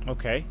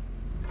 Okay.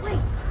 Wait,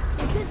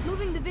 is this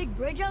moving the big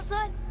bridge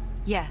outside?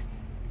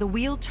 Yes, the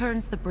wheel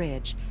turns the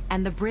bridge,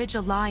 and the bridge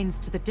aligns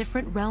to the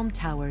different realm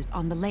towers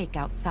on the lake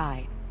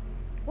outside.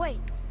 Wait,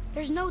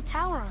 there's no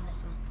tower on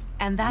this one.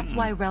 And that's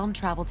why realm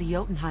travel to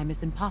Jotunheim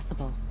is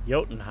impossible.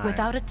 Jotunheim.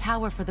 Without a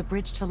tower for the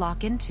bridge to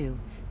lock into,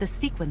 the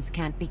sequence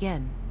can't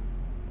begin.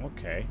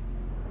 Okay.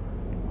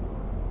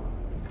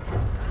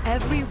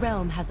 Every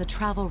realm has a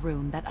travel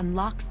room that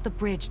unlocks the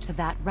bridge to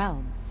that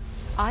realm.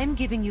 I'm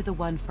giving you the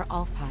one for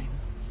Alfheim.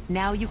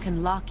 Now you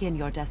can lock in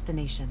your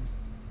destination.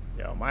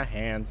 Yo, my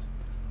hands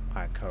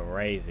are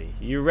crazy.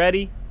 You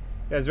ready?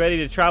 You guys ready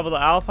to travel to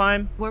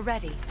Alfheim? We're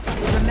ready.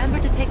 Remember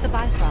to take the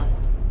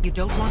Bifrost. You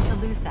don't want to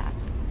lose that.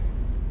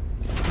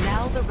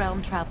 Now the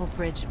realm travel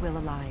bridge will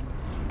align,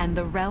 and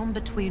the realm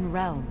between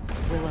realms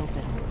will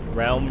open.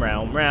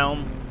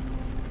 Realm.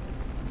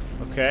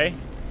 Okay.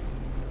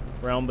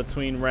 Realm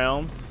between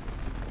realms.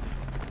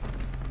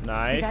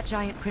 Nice. See that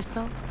giant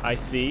crystal? I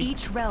see.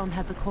 Each realm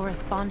has a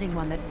corresponding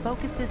one that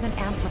focuses and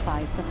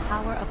amplifies the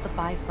power of the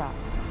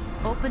Bifrost,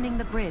 opening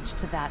the bridge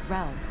to that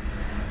realm.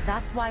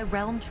 That's why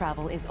realm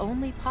travel is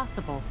only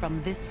possible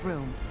from this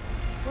room.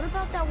 What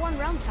about that one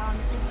realm tower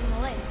missing from the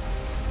lake?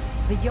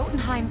 The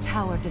Jotunheim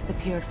Tower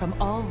disappeared from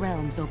all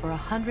realms over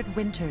 100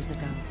 winters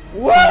ago.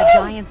 Whoa! And the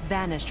giants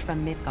vanished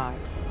from Midgard.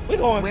 We're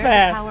going Where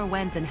fast. the tower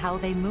went and how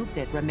they moved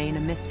it remain a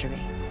mystery.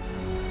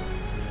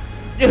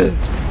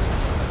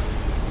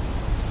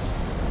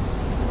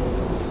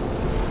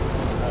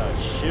 Oh,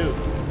 shoot.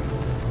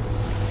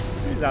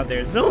 He's out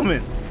there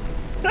zooming.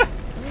 It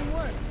didn't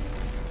work.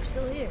 We're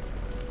still here.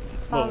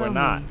 But we're Follow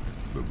not. me.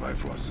 The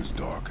Bifrost is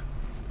dark.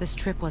 This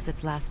trip was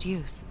its last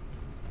use.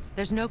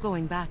 There's no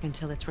going back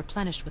until it's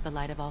replenished with the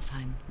light of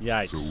Alfheim.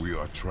 Yikes. So we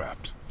are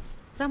trapped.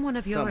 Someone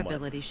of your Somewhat.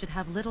 ability should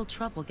have little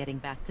trouble getting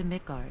back to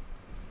Midgard.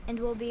 And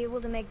we'll be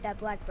able to make that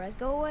black breath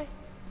go away?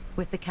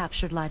 With the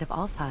captured light of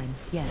Alfheim,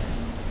 yes.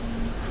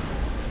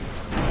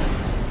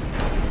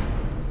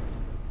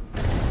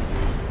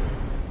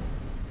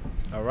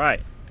 All right.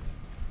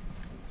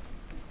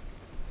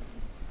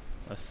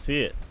 Let's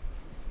see it.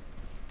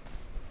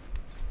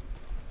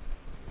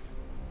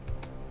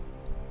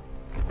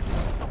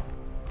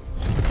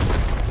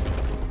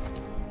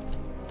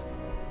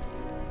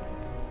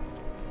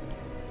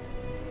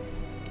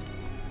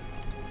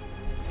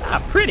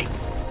 Ah, pretty.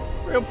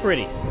 Real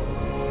pretty.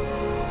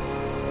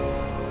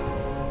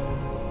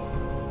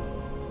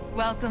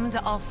 Welcome to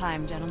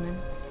Alfheim, gentlemen.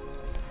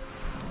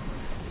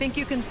 Think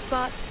you can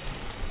spot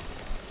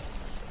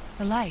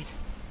the light?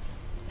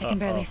 I can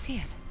barely see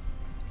it.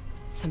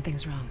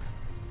 Something's wrong.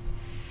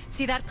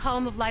 See that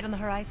column of light on the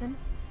horizon?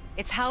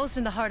 It's housed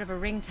in the heart of a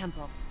ring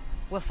temple.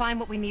 We'll find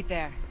what we need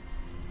there.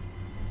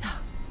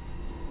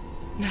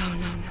 No.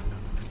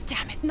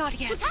 Damn it, not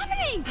yet. What's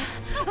happening?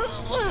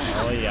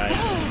 Oh,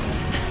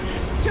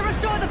 yikes. To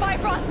restore the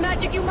Bifrost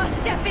magic, you must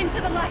step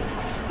into the light.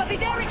 But be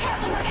very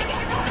careful not to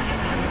get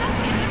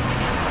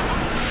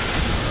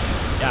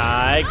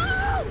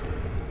Yikes.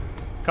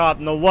 Caught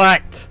in the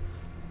what?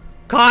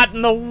 Caught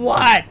in the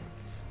what?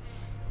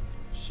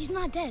 She's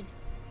not dead.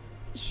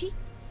 Is she?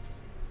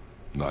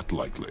 Not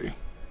likely.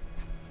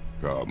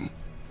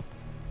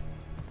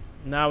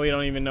 Now we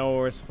don't even know what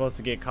we're supposed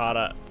to get caught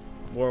up.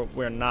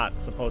 We're not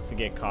supposed to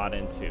get caught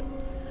into.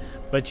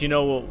 But you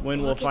know what? When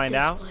we'll Look at find this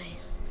out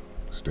place.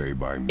 Stay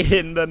by me.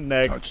 in the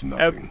next Touch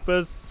nothing.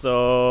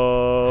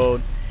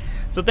 episode.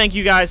 So thank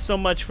you guys so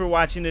much for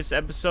watching this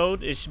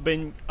episode. It's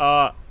been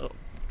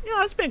you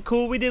know, it's been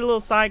cool. We did a little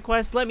side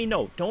quest. Let me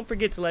know. Don't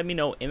forget to let me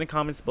know in the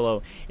comments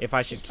below if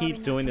I should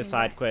keep doing the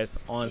side quests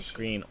on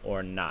screen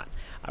or not.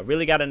 I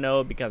really got to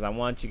know because I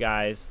want you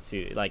guys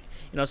to, like,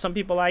 you know, some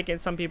people like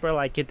it. Some people are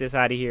like, get this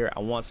out of here. I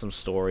want some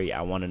story.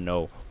 I want to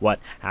know what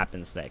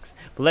happens next.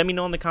 But let me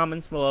know in the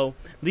comments below.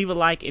 Leave a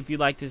like if you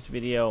like this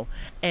video.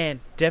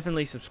 And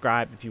definitely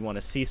subscribe if you want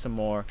to see some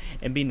more.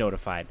 And be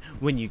notified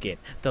when you get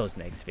those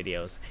next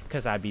videos.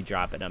 Because I be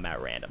dropping them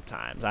at random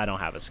times. I don't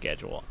have a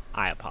schedule.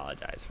 I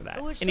apologize for that.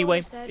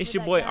 Anyway, it's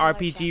your boy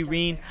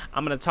RpgReen.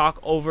 I'm going to talk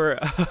over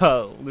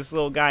this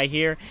little guy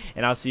here.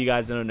 And I'll see you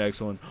guys in the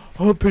next one.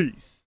 Peace.